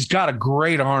fast. He's got a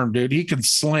great arm, dude. He can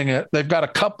sling it. They've got a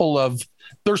couple of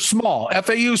 – they're small.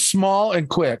 FAU's small and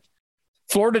quick.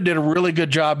 Florida did a really good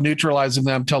job neutralizing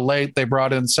them till late. They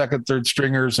brought in second, third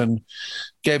stringers and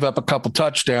gave up a couple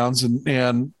touchdowns,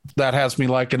 and that has me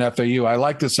liking FAU. I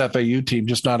like this FAU team,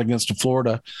 just not against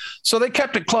Florida. So they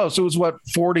kept it close. It was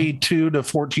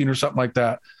 42-14 or something like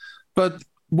that. But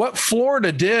what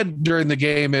Florida did during the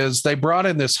game is they brought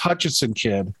in this Hutchinson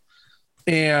kid,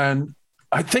 and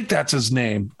I think that's his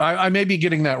name. I may be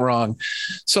getting that wrong.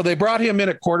 So they brought him in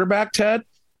at quarterback, Ted.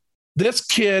 This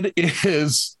kid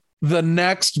is the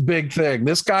next big thing.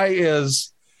 This guy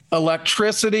is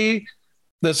electricity.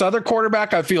 This other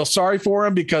quarterback, I feel sorry for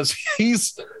him because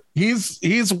he's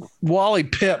Wally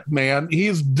Pipp, man.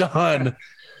 He's done.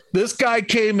 This guy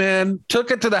came in,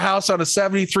 took it to the house on a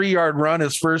 73-yard run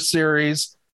his first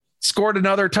series, scored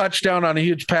another touchdown on a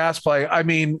huge pass play. I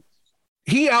mean,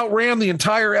 he outran the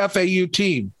entire FAU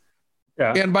team.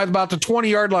 Yeah. And by about the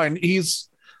 20-yard line, he's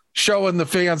showing the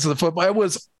fans of the football. It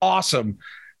was awesome.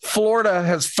 Florida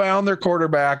has found their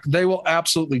quarterback. They will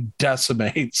absolutely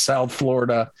decimate South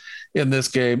Florida in this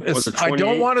game. I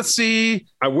don't want to see.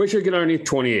 I wish I could underneath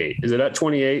 28. Is it at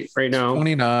 28 right now?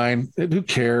 29. Who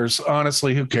cares?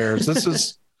 Honestly, who cares? This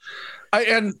is.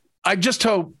 I just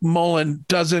hope Mullen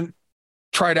doesn't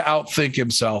try to outthink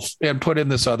himself and put in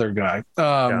this other guy.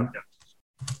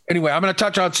 Anyway, I'm going to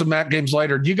touch on some MAC games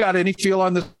later. Do you got any feel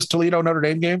on this Toledo Notre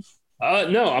Dame game?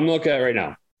 No, I'm looking at it right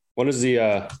now. What is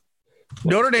the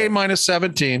Notre Dame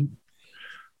 -17.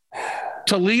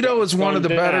 Toledo is one of the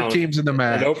better teams in the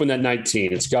MAC. It opened at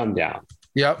 19. It's gone down.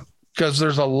 Yep, because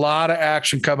there's a lot of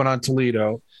action coming on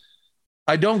Toledo.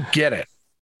 I don't get it.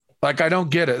 I don't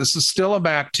get it. This is still a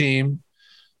MAC team.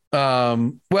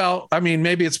 Well, I mean,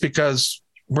 maybe it's because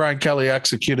Brian Kelly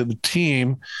executed the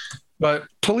team, but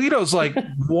Toledo's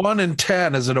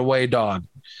 1-10 as an away dog.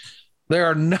 They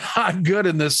are not good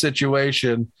in this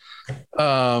situation.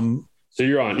 So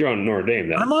you're on Notre Dame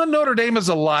then. I'm on Notre Dame as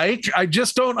a like. I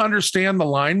just don't understand the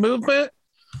line movement.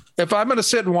 If I'm going to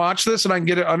sit and watch this and I can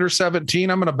get it under 17,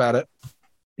 I'm going to bet it.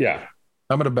 Yeah.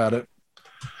 I'm going to bet it.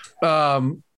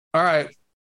 All right.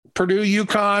 Purdue,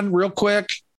 UConn, real quick.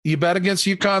 You bet against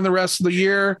UConn the rest of the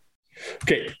year?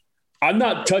 Okay. I'm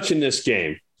not touching this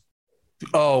game.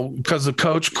 Oh, because the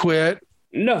coach quit?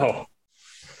 No.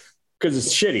 Because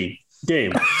it's shitty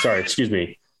game. Sorry, excuse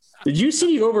me. Did you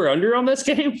see the over-under on this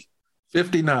game?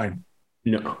 59.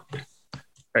 No.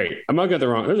 Right. I'm not getting the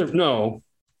wrong. No.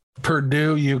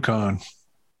 Purdue, UConn.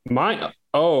 I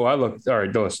looked. All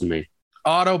right. Don't listen to me.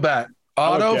 Auto bet.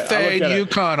 Auto fade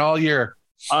UConn all year.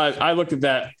 I looked at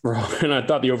that and I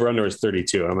thought the over-under was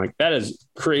 32. And I'm like, that is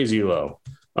crazy low.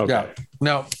 Okay. Yeah.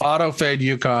 No, auto fade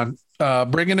UConn.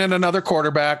 Bringing in another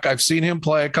quarterback. I've seen him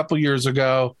play a couple years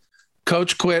ago.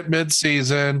 Coach quit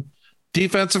mid-season.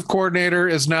 Defensive coordinator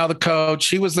is now the coach.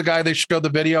 He was the guy they showed the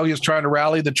video. He was trying to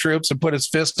rally the troops and put his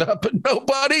fist up, and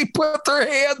nobody put their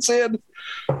hands in.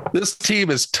 This team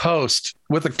is toast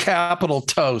with a capital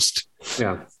toast.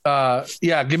 Yeah.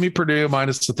 Yeah, give me Purdue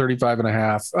minus the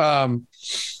 35.5.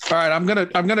 All right, I'm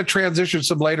gonna transition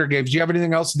some later games. Do you have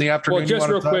anything else in the afternoon? Well, just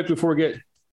real quick before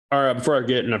I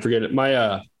get and I forget it.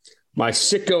 My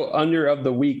sicko under of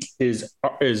the week is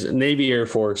Navy Air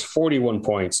Force, 41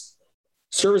 points.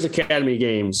 Service Academy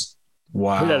games.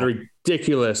 Wow. That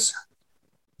ridiculous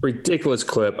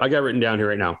clip. I got it written down here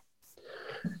right now.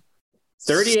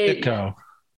 38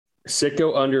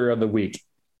 sicko under of the week.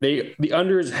 The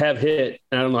unders have hit,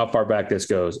 and I don't know how far back this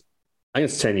goes. I think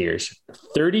it's 10 years.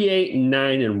 38,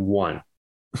 9, and 1.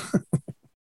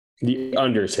 The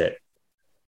unders hit.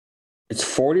 It's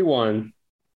 41.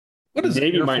 What is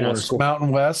Navy Air might not Force? score.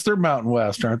 Mountain West? They're Mountain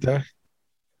West, aren't they?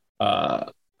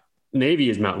 Navy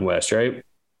is Mountain West, right?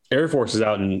 Air Force is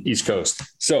out in East Coast.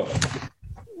 So,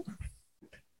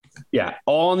 yeah,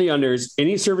 all on the unders.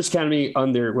 Any Service Academy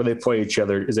under where they play each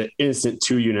other is an instant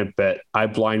 2-unit bet. I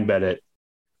blind bet it.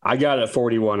 I got it at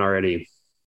 41 already.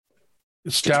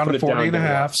 It's down to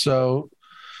 40.5. So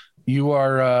you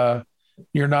are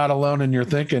you're not alone in your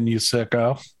thinking, you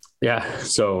sicko. Yeah.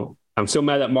 So I'm so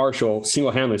mad that Marshall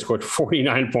single-handedly scored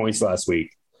 49 points last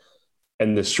week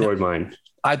and destroyed mine.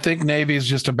 I think Navy is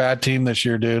just a bad team this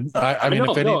year, dude. I mean,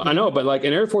 I know, but like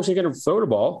an Air Force ain't going to throw the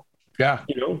ball. Yeah.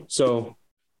 So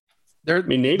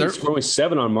Navy's scoring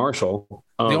 7 on Marshall.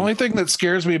 The only thing that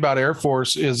scares me about Air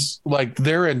Force is like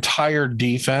their entire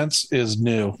defense is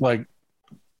new. Like,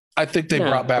 I think they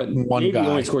brought back one Navy guy.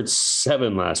 Only scored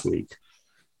 7 last week.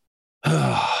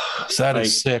 That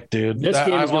is sick, dude. This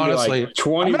game is honestly like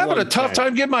 20. I'm having a tough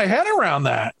time getting my head around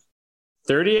that.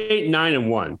 38, 9,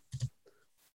 and 1.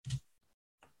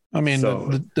 I mean,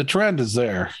 the trend is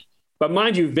there. But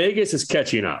mind you, Vegas is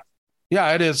catching up.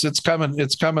 Yeah, it is. It's coming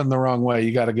the wrong way.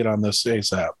 You got to get on this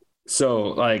ASAP. So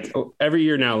like every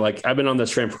year now, like I've been on this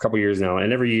train for a couple of years now,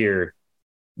 and every year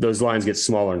those lines get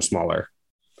smaller and smaller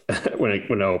when it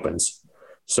opens.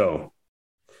 So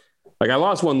like I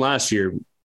lost one last year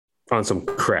on some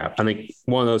crap. I think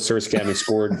one of those Service Academy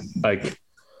scored like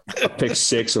a pick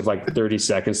 6 with like 30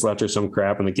 seconds left or some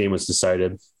crap, and the game was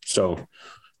decided. So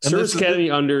Service Academy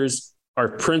unders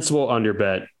are principal under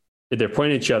bet. If they're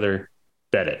playing each other,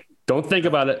 bet it. Don't think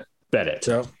about it. Bet it.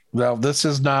 So, well, this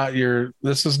is not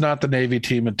the Navy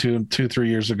team of 3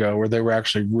 years ago where they were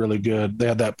actually really good. They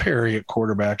had that Perry at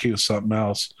quarterback. He was something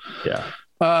else. Yeah.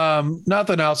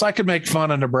 Nothing else. I could make fun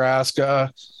of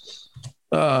Nebraska.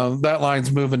 That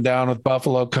line's moving down with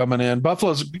Buffalo coming in.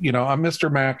 Buffalo's, I'm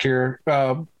Mr. Mac here.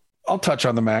 I'll touch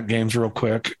on the MAC games real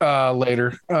quick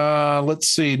later. Let's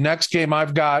see. Next game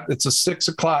I've got, it's a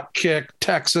 6:00 kick,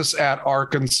 Texas at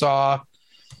Arkansas.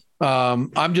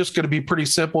 I'm just going to be pretty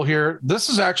simple here. This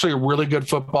is actually a really good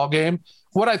football game.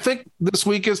 What I think this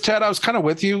week is, Ted, I was kind of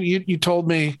with you. You told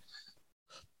me,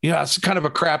 it's kind of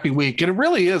a crappy week. And it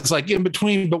really is like in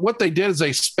between. But what they did is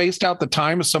they spaced out the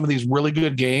time of some of these really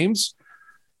good games.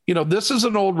 This is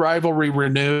an old rivalry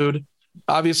renewed.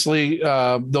 Obviously,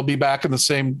 they'll be back in the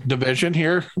same division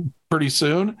here pretty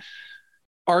soon.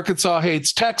 Arkansas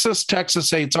hates Texas.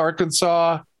 Texas hates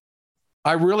Arkansas.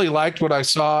 I really liked what I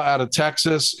saw out of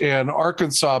Texas, and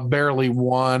Arkansas barely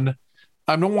won.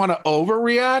 I don't want to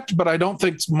overreact, but I don't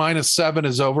think -7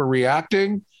 is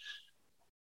overreacting.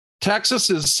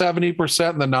 Texas is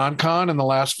 70% in the non-con in the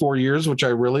last 4 years, which I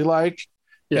really like.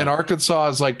 Yeah. And Arkansas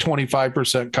is like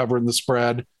 25% covering the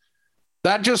spread.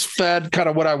 That just fed kind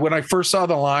of when I first saw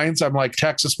the lines, I'm like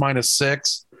Texas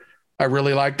 -6. I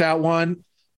really like that one.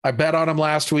 I bet on them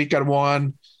last week. I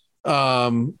won.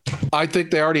 I think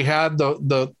they already had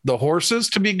the horses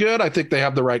to be good. I think they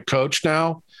have the right coach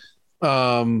now.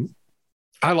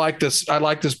 I like this. I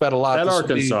like this bet a lot. At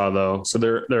Arkansas though, so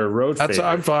they're a road favorite.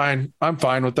 I'm fine. I'm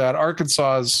fine with that.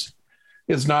 Arkansas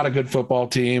is not a good football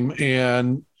team,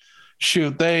 and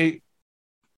shoot, they'll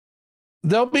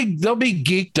be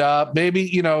geeked up.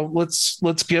 Maybe,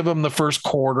 let's give them the first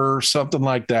quarter or something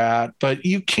like that. But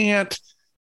you can't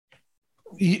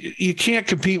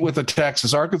compete with the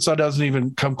Texas. Arkansas doesn't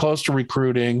even come close to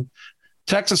recruiting.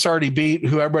 Texas already beat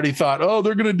who everybody thought,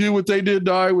 they're going to do what they did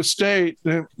to Iowa State.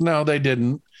 No, they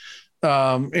didn't.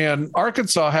 And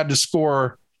Arkansas had to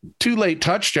score 2 late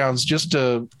touchdowns just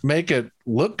to make it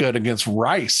look good against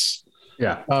Rice.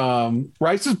 Yeah.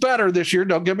 Rice is better this year.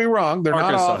 Don't get me wrong. They're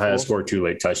Arkansas not awful. has scored 2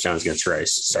 late touchdowns against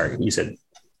Rice. Sorry, you said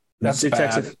that's bad.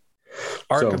 Texas.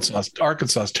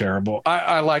 Arkansas is terrible.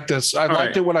 I like this. I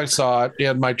liked it when I saw it,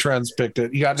 and my trends picked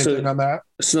it. You got anything on that?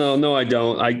 So no, I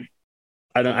don't.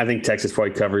 I think Texas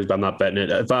probably covers, but I'm not betting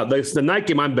it. The night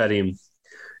game I'm betting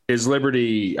is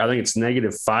Liberty. I think it's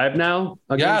 -5 now.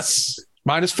 Yes,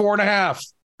 -4.5.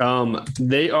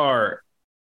 They are.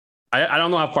 I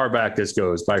don't know how far back this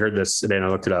goes, but I heard this today and I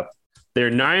looked it up. They're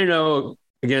 9-0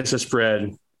 against the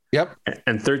spread. Yep.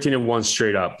 And 13-1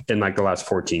 straight up in like the last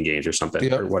 14 games or something.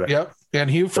 Yep. Or whatever. Yep. And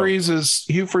Hugh Freeze is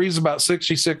about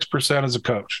 66% as a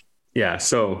coach. Yeah.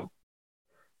 So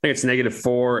I think it's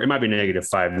 -4. It might be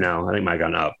 -5 now. I think it might have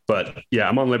gone up. But yeah,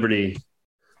 I'm on Liberty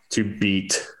to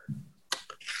beat.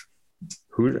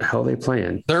 Who the hell are they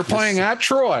playing? They're playing at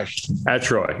Troy. At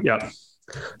Troy. Yep.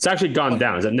 It's actually gone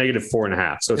down. It's at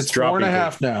 -4.5. So it's dropping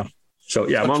 4.5 now. So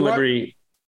yeah, I'm on Liberty.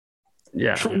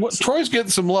 Yeah. Troy's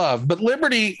getting some love, but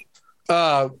Liberty,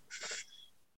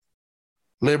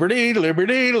 Liberty.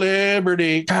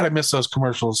 God, I miss those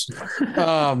commercials.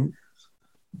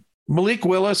 Malik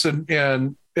Willis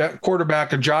and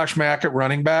quarterback and Josh Mack at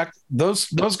running back. Those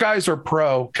guys are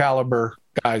pro caliber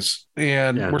guys.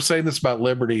 And we're saying this about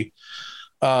Liberty.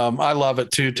 I love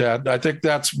it too, Ted. I think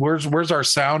that's where's our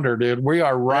sounder, dude. We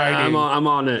are riding. Yeah, I'm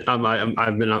on it.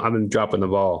 I've been dropping the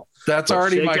ball. That's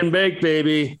already shake and bake,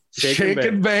 baby. Shake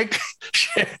and bake.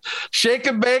 Shake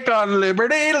and bake on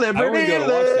Liberty.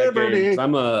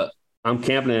 I'm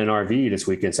camping in an RV this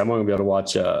weekend, so I'm going to be able to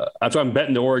watch. That's why I'm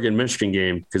betting the Oregon-Michigan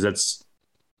game, because that's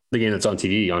the game that's on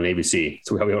TV on ABC,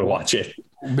 so we'll be able to watch it.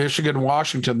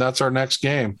 Michigan-Washington. That's our next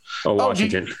game. Oh,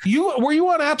 Washington. Were you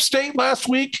on App State last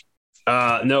week?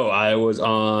 No, I was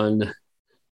on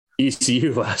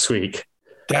ECU last week.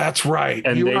 That's right.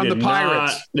 And you were on the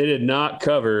Pirates. They did not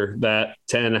cover that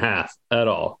 10.5 at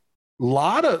all.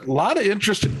 Lot of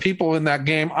interested people in that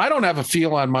game. I don't have a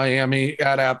feel on Miami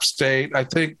at App State. I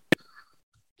think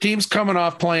teams coming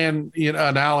off playing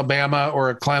an Alabama or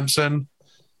a Clemson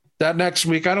that next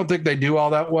week, I don't think they do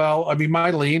all that well. I mean,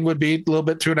 my lean would be a little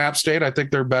bit to an App State. I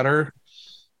think they're better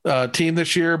team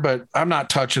this year, but I'm not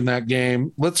touching that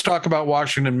game. Let's talk about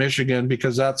Washington, Michigan,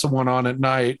 because that's the one on at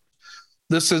night.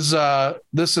 This is the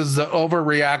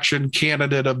overreaction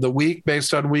candidate of the week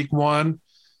based on week one.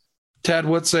 Ted,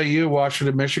 what say you,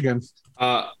 Washington, Michigan?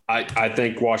 I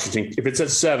think Washington, if it's at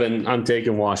 7, I'm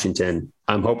taking Washington.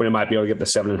 I'm hoping it might be able to get the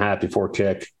 7.5 before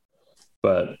kick,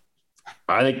 but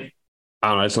I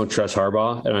just don't trust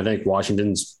Harbaugh, and I think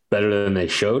Washington's better than they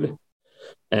showed.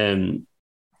 And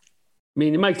I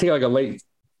mean, it might take like a late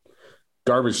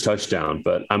garbage touchdown,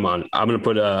 but I'm going to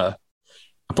put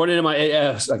I put it in my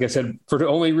AS, like I said, for the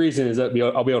only reason is that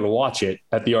I'll be able to watch it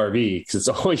at the RV, because it's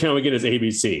the only channel we get is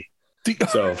ABC.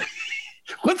 So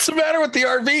what's the matter with the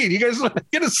RV? Do you guys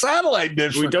get a satellite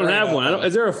dish? We don't have one.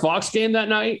 Is there a Fox game that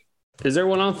night? Is there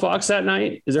one on Fox that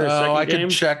night? Is there a second I game? can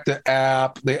check the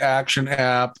app, the Action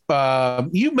app.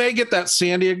 You may get that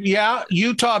San Diego. Yeah,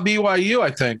 Utah, BYU,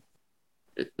 I think.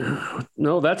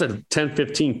 No, that's a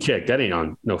 10:15 kick. That ain't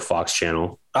on no Fox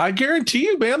channel. I guarantee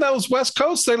you, man, that was West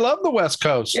Coast. They love the West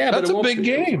Coast. Yeah, that's a big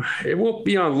game. It won't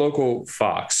be on local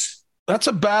Fox. That's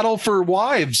a battle for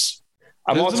wives.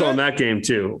 I'm also on that game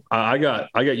too. I got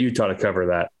Utah to cover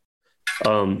that.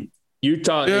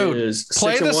 Utah is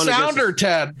play the sounder,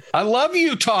 Ted. I love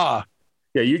Utah.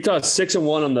 Yeah, Utah's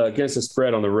 6-1 against the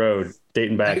spread on the road,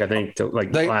 dating back, I think, to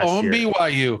like they last own year.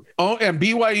 BYU. And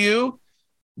BYU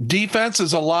defense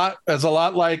is a lot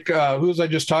like who's I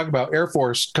just talked about? Air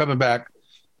Force coming back.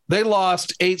 They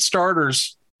lost 8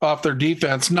 starters off their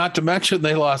defense. Not to mention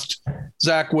they lost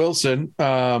Zach Wilson.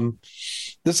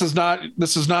 This is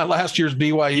not last year's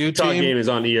BYU Utah team. Game is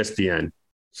on ESPN.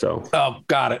 So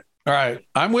got it. All right,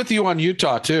 I'm with you on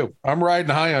Utah too. I'm riding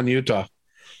high on Utah.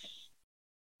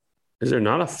 Is there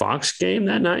not a Fox game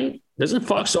that night? Doesn't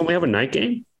Fox only have a night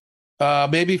game?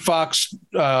 Maybe Fox.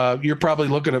 You're probably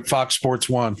looking at Fox Sports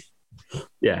 1.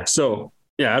 Yeah. So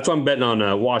yeah, that's why I'm betting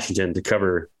on Washington to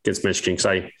cover against Michigan,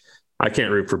 because I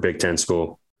can't root for Big Ten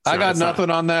school. I got nothing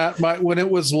on that. When it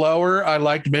was lower, I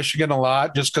liked Michigan a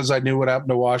lot just because I knew what happened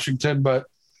to Washington. But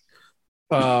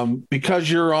because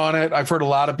you're on it, I've heard a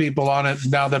lot of people on it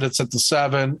now that it's at the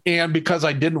 7. And because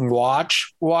I didn't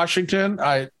watch Washington,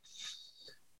 I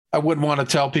wouldn't want to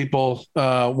tell people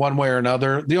one way or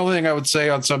another. The only thing I would say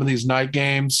on some of these night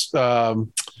games,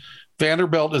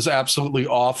 Vanderbilt is absolutely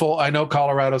awful. I know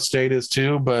Colorado State is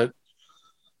too, but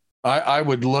I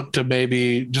would look to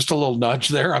maybe just a little nudge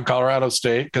there on Colorado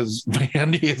State, because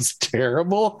Vandy is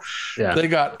terrible. Yeah. They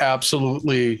got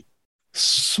absolutely.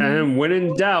 And when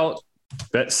in doubt,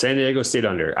 bet San Diego State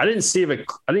under. I didn't see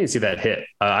that hit.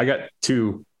 I got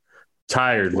too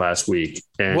tired last week.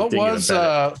 And what was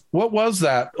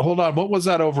that? Hold on. What was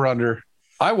that over under?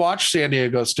 I watched San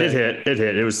Diego State. It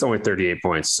hit. It was only 38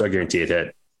 points. So I guarantee it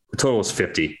hit. The total was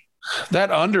 50. That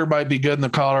under might be good in the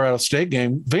Colorado State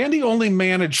game. Vandy only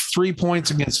managed 3 points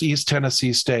against East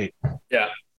Tennessee State. Yeah.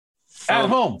 At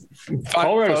home.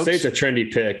 Colorado State's a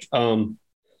trendy pick.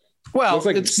 Well,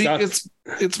 like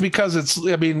it's because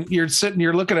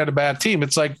you're looking at a bad team.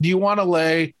 It's like, do you want to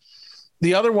lay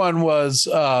the other one was,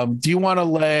 do you want to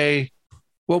lay,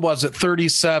 what was it,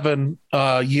 37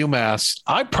 UMass?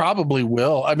 I probably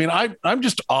will. I mean, I'm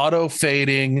just auto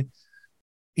fading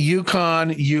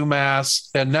UConn, UMass,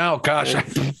 and now, gosh,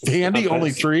 Vandy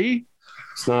only 3.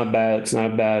 It's not bad. It's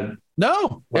not bad.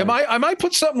 No, I might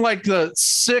put something like the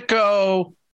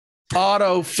sicko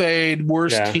auto fade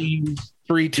worst team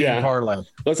 3-team parlay.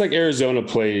 Looks like Arizona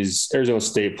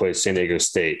State plays San Diego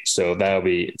State, so that'll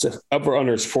be it's upper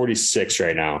under is 46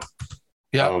 right now.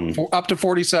 Yeah, up to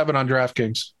 47 on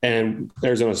DraftKings, and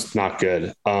Arizona's not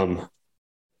good.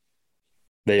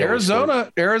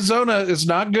 Arizona is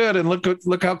not good, and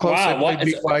look how close they played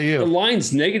BYU. The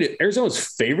line's negative. Arizona's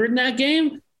favored in that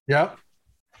game. Yep.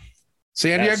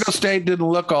 San Diego State didn't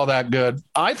look all that good.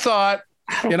 I thought,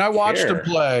 and I watched them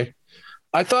play.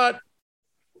 I thought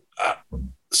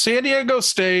San Diego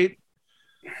State,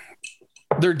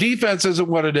 their defense isn't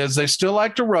what it is. They still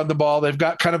like to run the ball. They've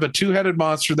got kind of a two-headed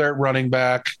monster there at running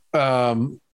back.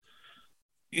 New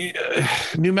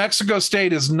Mexico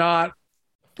State is not.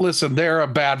 Listen, they're a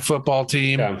bad football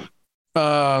team.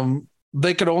 Yeah.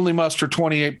 They could only muster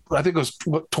 28. I think it was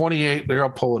 28. There, I'll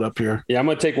pull it up here. Yeah, I'm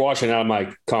going to take Washington out of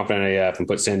my confident AF and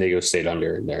put San Diego State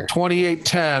under in there.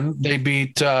 28-10. They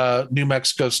beat New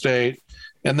Mexico State.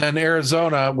 And then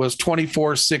Arizona was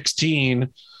 24-16.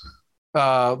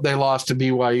 They lost to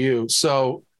BYU.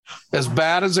 So as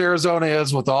bad as Arizona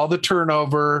is with all the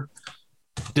turnover,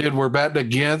 dude, we're betting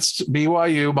against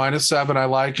BYU -7. I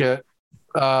like it.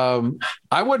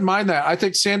 I wouldn't mind that. I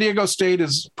think San Diego State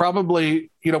is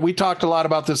probably, we talked a lot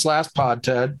about this last pod,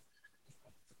 Ted.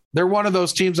 They're one of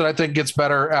those teams that I think gets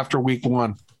better after week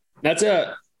 1. I'm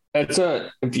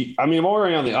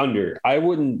already on the under. I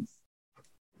wouldn't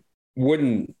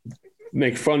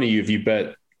make fun of you if you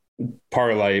bet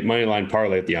money line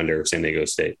parlay at the under of San Diego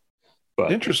State.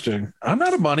 But interesting. I'm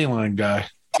not a money line guy.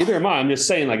 Either am I. I'm just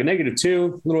saying, like a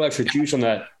 -2, a little extra juice on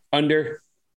that under.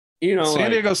 San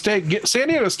Diego State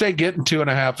getting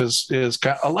 2.5 is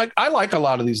kind of I like a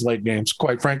lot of these late games,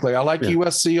 quite frankly. I like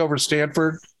USC over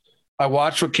Stanford. I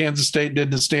watched what Kansas State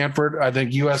did to Stanford. I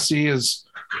think USC is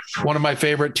one of my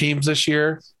favorite teams this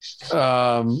year.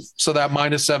 So that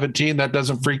 -17, that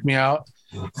doesn't freak me out.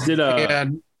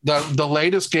 And the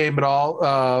latest game at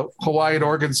all, Hawaii and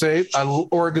Oregon State. I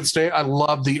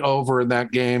love the over in that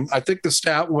game. I think the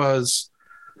stat was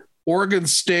Oregon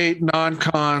State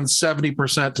non-con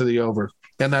 70% to the over,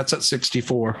 and that's at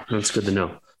 64. That's good to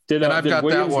know. Did got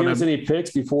Williams that one. Give us any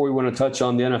picks before we want to touch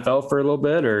on the NFL for a little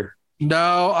bit, or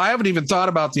no? I haven't even thought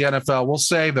about the NFL. We'll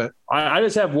save it. I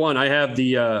just have one. I have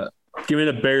the give me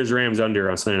the Bears Rams under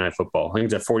on Sunday Night Football. I think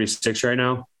it's at 46 right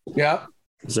now. Yeah.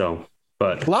 So,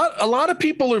 but a lot of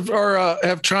people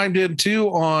have chimed in too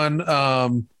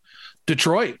on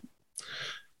Detroit.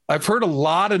 I've heard a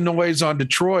lot of noise on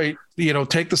Detroit.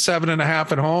 Take the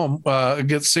 7.5 at home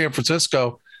against San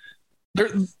Francisco.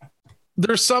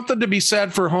 There's something to be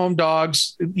said for home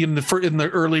dogs in the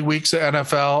early weeks of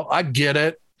NFL. I get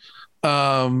it,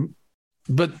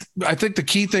 but I think the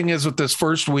key thing is with this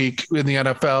first week in the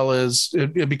NFL is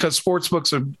because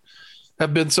sportsbooks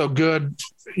have been so good,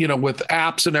 with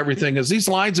apps and everything. Is these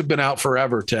lines have been out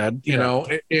forever, Ted.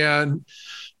 And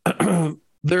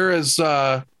there is.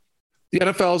 The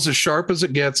NFL is as sharp as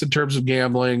it gets in terms of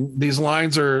gambling. These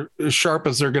lines are as sharp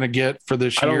as they're going to get for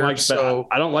this year.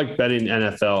 I don't like betting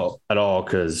NFL at all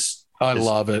because I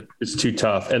love it. It's too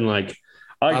tough. And I like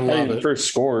betting for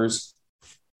scores,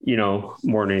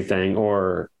 more than anything,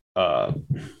 or a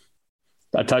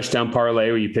touchdown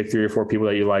parlay where you pick 3 or 4 people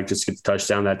that you like just to get the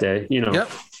touchdown that day.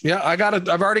 Yep. Yeah, I've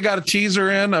already got a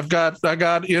teaser in. I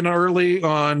got in early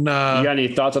on. You got any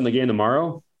thoughts on the game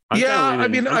tomorrow? I'm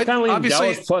obviously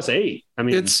Dallas +8.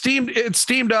 It's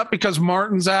steamed up because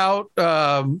Martin's out.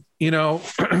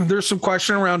 There's some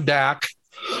question around Dak.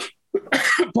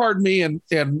 Pardon me, and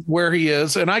where he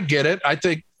is, and I get it. I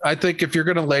think if you're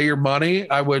going to lay your money,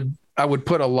 I would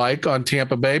put a like on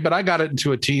Tampa Bay, but I got it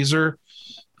into a teaser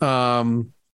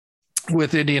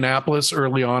with Indianapolis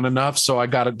early on enough, so I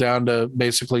got it down to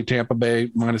basically Tampa Bay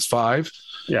 -5.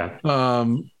 Yeah.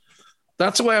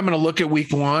 That's the way I'm going to look at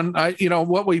week 1.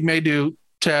 What we may do,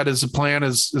 Ted, as a plan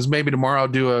is maybe tomorrow I'll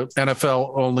do a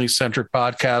NFL only centric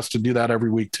podcast and do that every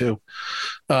week too.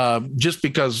 Just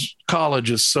because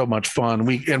college is so much fun.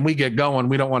 We get going.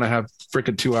 We don't want to have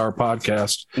freaking 2-hour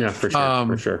podcast. Yeah, for sure.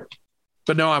 For sure.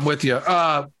 But no, I'm with you.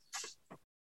 I'll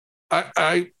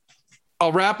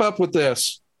wrap up with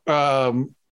this.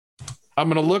 I'm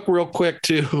going to look real quick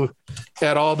too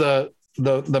at all the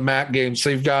MAC games. So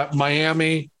you've got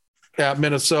Miami at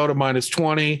Minnesota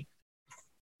 -20,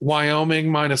 Wyoming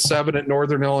 -7 at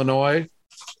Northern Illinois.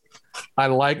 I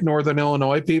like Northern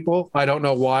Illinois people. I don't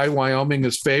know why Wyoming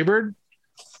is favored.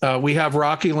 We have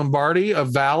Rocky Lombardi of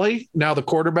Valley, now the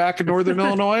quarterback in Northern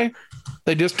Illinois.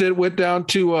 They just went down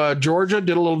to Georgia,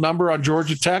 did a little number on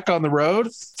Georgia Tech on the road.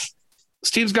 This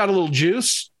team's got a little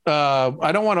juice.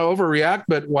 I don't want to overreact,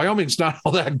 but Wyoming's not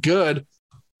all that good.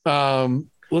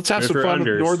 Let's have some fun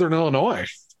with Northern Illinois.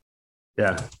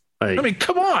 Yeah. I mean,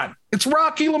 come on. It's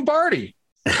Rocky Lombardi.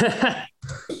 I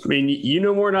mean, you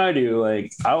know more than I do.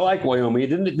 Like, I like Wyoming.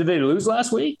 Did they lose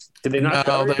last week? Did they not?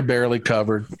 No, they barely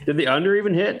covered. Did the under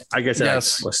even hit? I guess.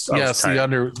 Yes.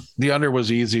 The under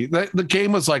was easy. The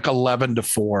game was like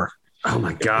 11-4. Oh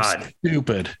my God.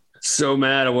 Stupid. So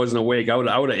mad I wasn't awake. I would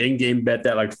have in-game bet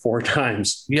that like 4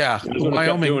 times. Yeah.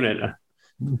 Wyoming doing it.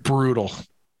 Brutal.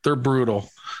 They're brutal.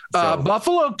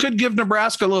 Buffalo could give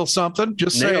Nebraska a little something.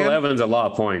 Just saying. 11's a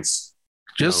lot of points.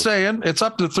 Just saying. It's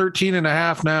up to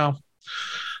 13.5 now.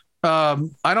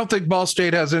 I don't think Ball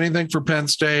State has anything for Penn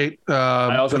State.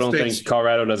 I also don't think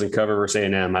Colorado doesn't cover versus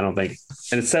A&M. I don't think.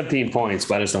 And it's 17 points,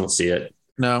 but I just don't see it.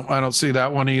 No, I don't see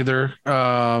that one either.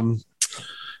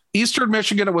 Eastern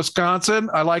Michigan at Wisconsin.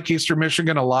 I like Eastern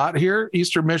Michigan a lot here.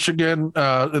 Eastern Michigan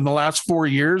in the last 4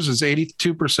 years is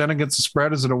 82% against the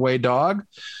spread as an away dog.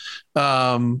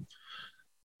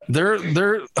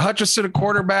 They're Hutchinson at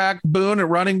quarterback, Boone at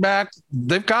running back.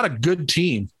 They've got a good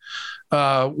team.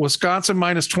 Wisconsin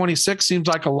 -26 seems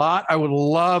like a lot. I would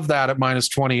love that at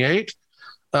 -28.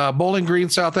 Bowling Green,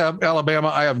 South Alabama.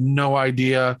 I have no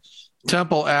idea.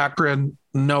 Temple, Akron,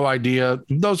 no idea.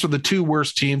 Those are the 2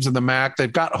 worst teams in the MAC.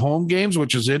 They've got home games,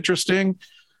 which is interesting.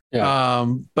 Yeah.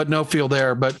 But no feel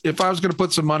there. But if I was going to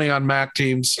put some money on MAC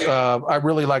teams, I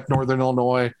really like Northern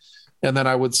Illinois. And then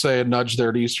I would say a nudge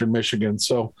there to Eastern Michigan.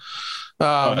 So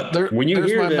when you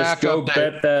hear this, go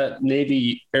bet that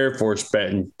Navy Air Force bet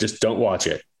and just don't watch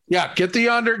it. Yeah, get the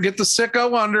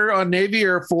sicko under on Navy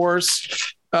Air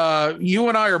Force. You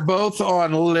and I are both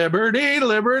on Liberty.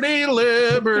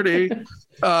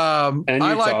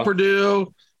 I like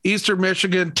Purdue, Eastern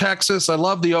Michigan, Texas. I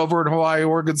love the over in Hawaii,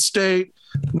 Oregon State,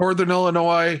 Northern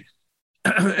Illinois,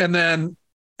 and then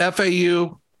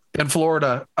FAU and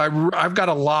Florida. I've got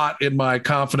a lot in my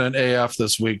confident AF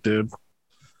this week, dude.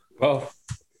 Well,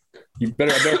 I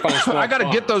better find a I got to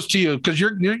get those to you because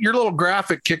your little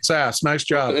graphic kicks ass. Nice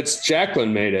job. It's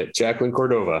Jacqueline made it. Jacqueline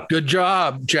Cordova. Good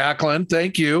job, Jacqueline.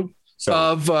 Thank you.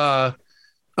 Of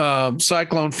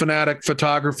Cyclone Fanatic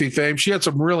photography fame. She had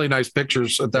some really nice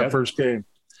pictures at that first game.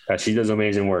 Yeah, she does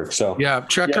amazing work. So yeah,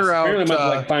 check her out. Apparently,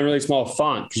 I might find really small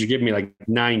font because you give me like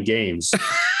 9 games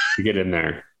to get in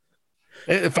there.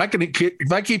 If I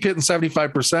keep hitting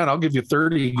 75%, I'll give you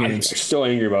 30 games. I'm still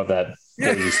angry about that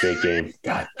Boise State game.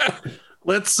 God,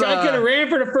 let's. I could have ran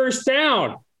for the first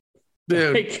down,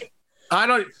 dude. I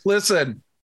don't listen.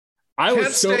 I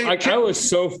was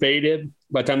so faded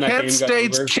by the time that game got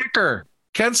over.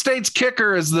 Kent State's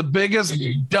kicker is the biggest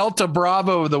Delta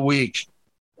Bravo of the week.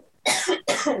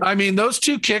 I mean, those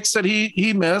 2 kicks that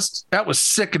he missed, that was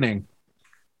sickening.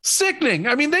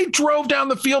 I mean, they drove down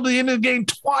the field at the end of the game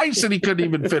twice and he couldn't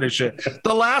even finish it.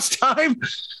 The last time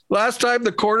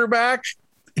the quarterback,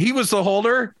 he was the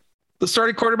holder, the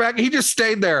starting quarterback. He just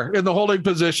stayed there in the holding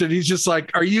position. He's just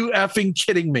like, are you effing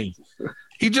kidding me?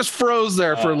 He just froze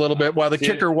there for a little bit while the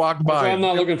kicker walked by. I'm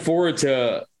not looking forward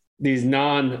to these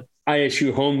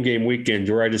non-ISU home game weekends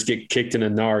where I just get kicked in the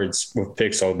nards with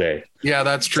picks all day. Yeah,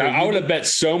 that's true. So I would have bet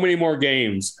so many more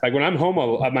games. Like when I'm home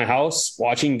at my house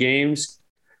watching games,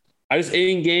 I just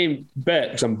in-game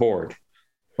bet because I'm bored.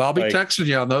 Well, I'll be texting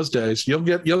you on those days. You'll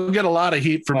get a lot of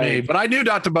heat from me, but I knew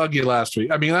not to bug you last week.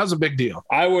 I mean, that was a big deal.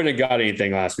 I wouldn't have got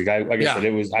anything last week. I said,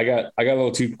 I got a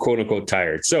little too quote unquote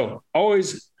tired. So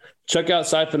always check out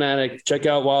Cy Fanatic, check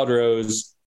out Wild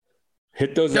Rose,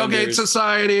 hit those Tailgate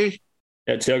Society.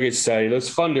 Yeah, Tailgate Society.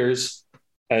 Those funders,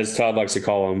 as Todd likes to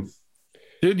call them.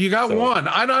 Dude, you got one.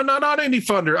 I don't not any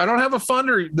funder. I don't have a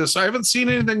funder. I haven't seen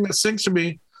anything that sinks to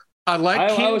me. I like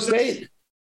Iowa State.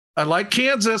 I like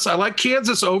Kansas. I like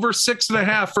Kansas over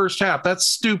 6.5 first half. That's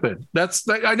stupid.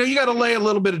 I know you got to lay a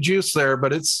little bit of juice there,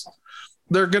 but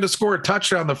they're going to score a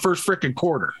touchdown the first freaking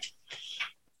quarter.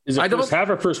 Is it first half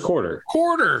or first quarter?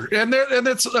 Quarter, and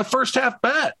it's a first half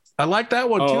bet. I like that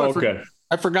one too. Okay.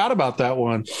 I forgot about that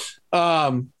one.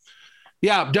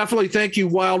 Yeah, definitely. Thank you,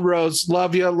 Wild Rose.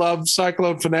 Love you. Love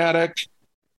Cyclone Fanatic.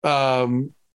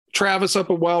 Travis up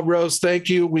at Wild Rose. Thank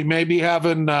you. We may be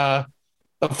having a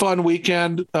fun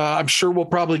weekend. I'm sure we'll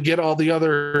probably get all the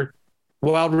other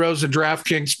Wild Rose and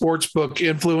DraftKings Sportsbook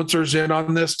influencers in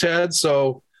on this, Ted.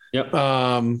 So, yep.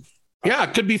 Yeah,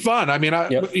 it could be fun. I mean,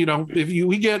 if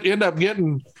we end up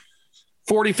getting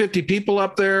 40, 50 people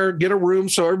up there, get a room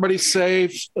so everybody's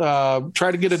safe.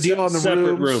 Try to get a deal on the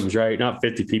separate rooms, right? Not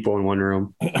 50 people in one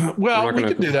room. Well, we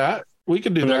can do that. We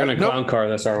can do that. We're not going to clown car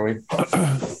this, are we?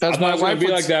 As my wife would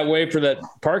be like that way for that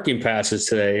parking passes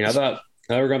today. I thought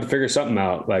we were going to figure something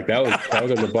out. Like that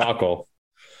was a debacle.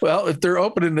 Well, if they're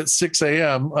opening at 6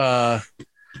 a.m.,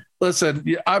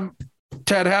 listen,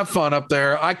 Ted, have fun up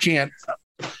there. I can't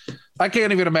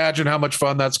even imagine how much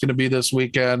fun that's going to be this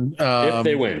weekend. If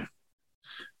they win.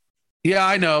 Yeah,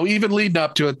 I know. Even leading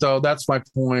up to it, though, that's my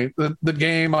point. The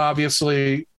game,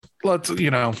 obviously,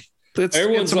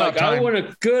 everyone's like, I want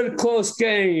a good, close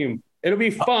game. It'll be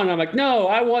fun. I'm like, no,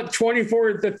 I want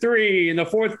 24-3 in the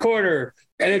fourth quarter,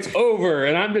 and it's over,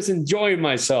 and I'm just enjoying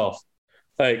myself.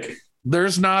 Like,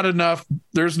 there's not enough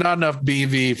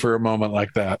BV for a moment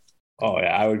like that. Oh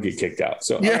yeah, I would get kicked out.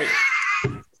 So yeah.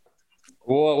 All right.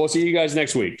 We'll see you guys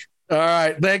next week. All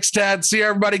right. Thanks, Ted. See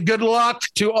everybody. Good luck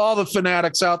to all the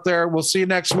fanatics out there. We'll see you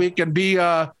next week, and be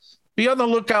on the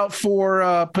lookout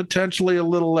for potentially a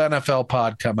little NFL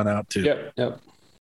pod coming out too. Yep.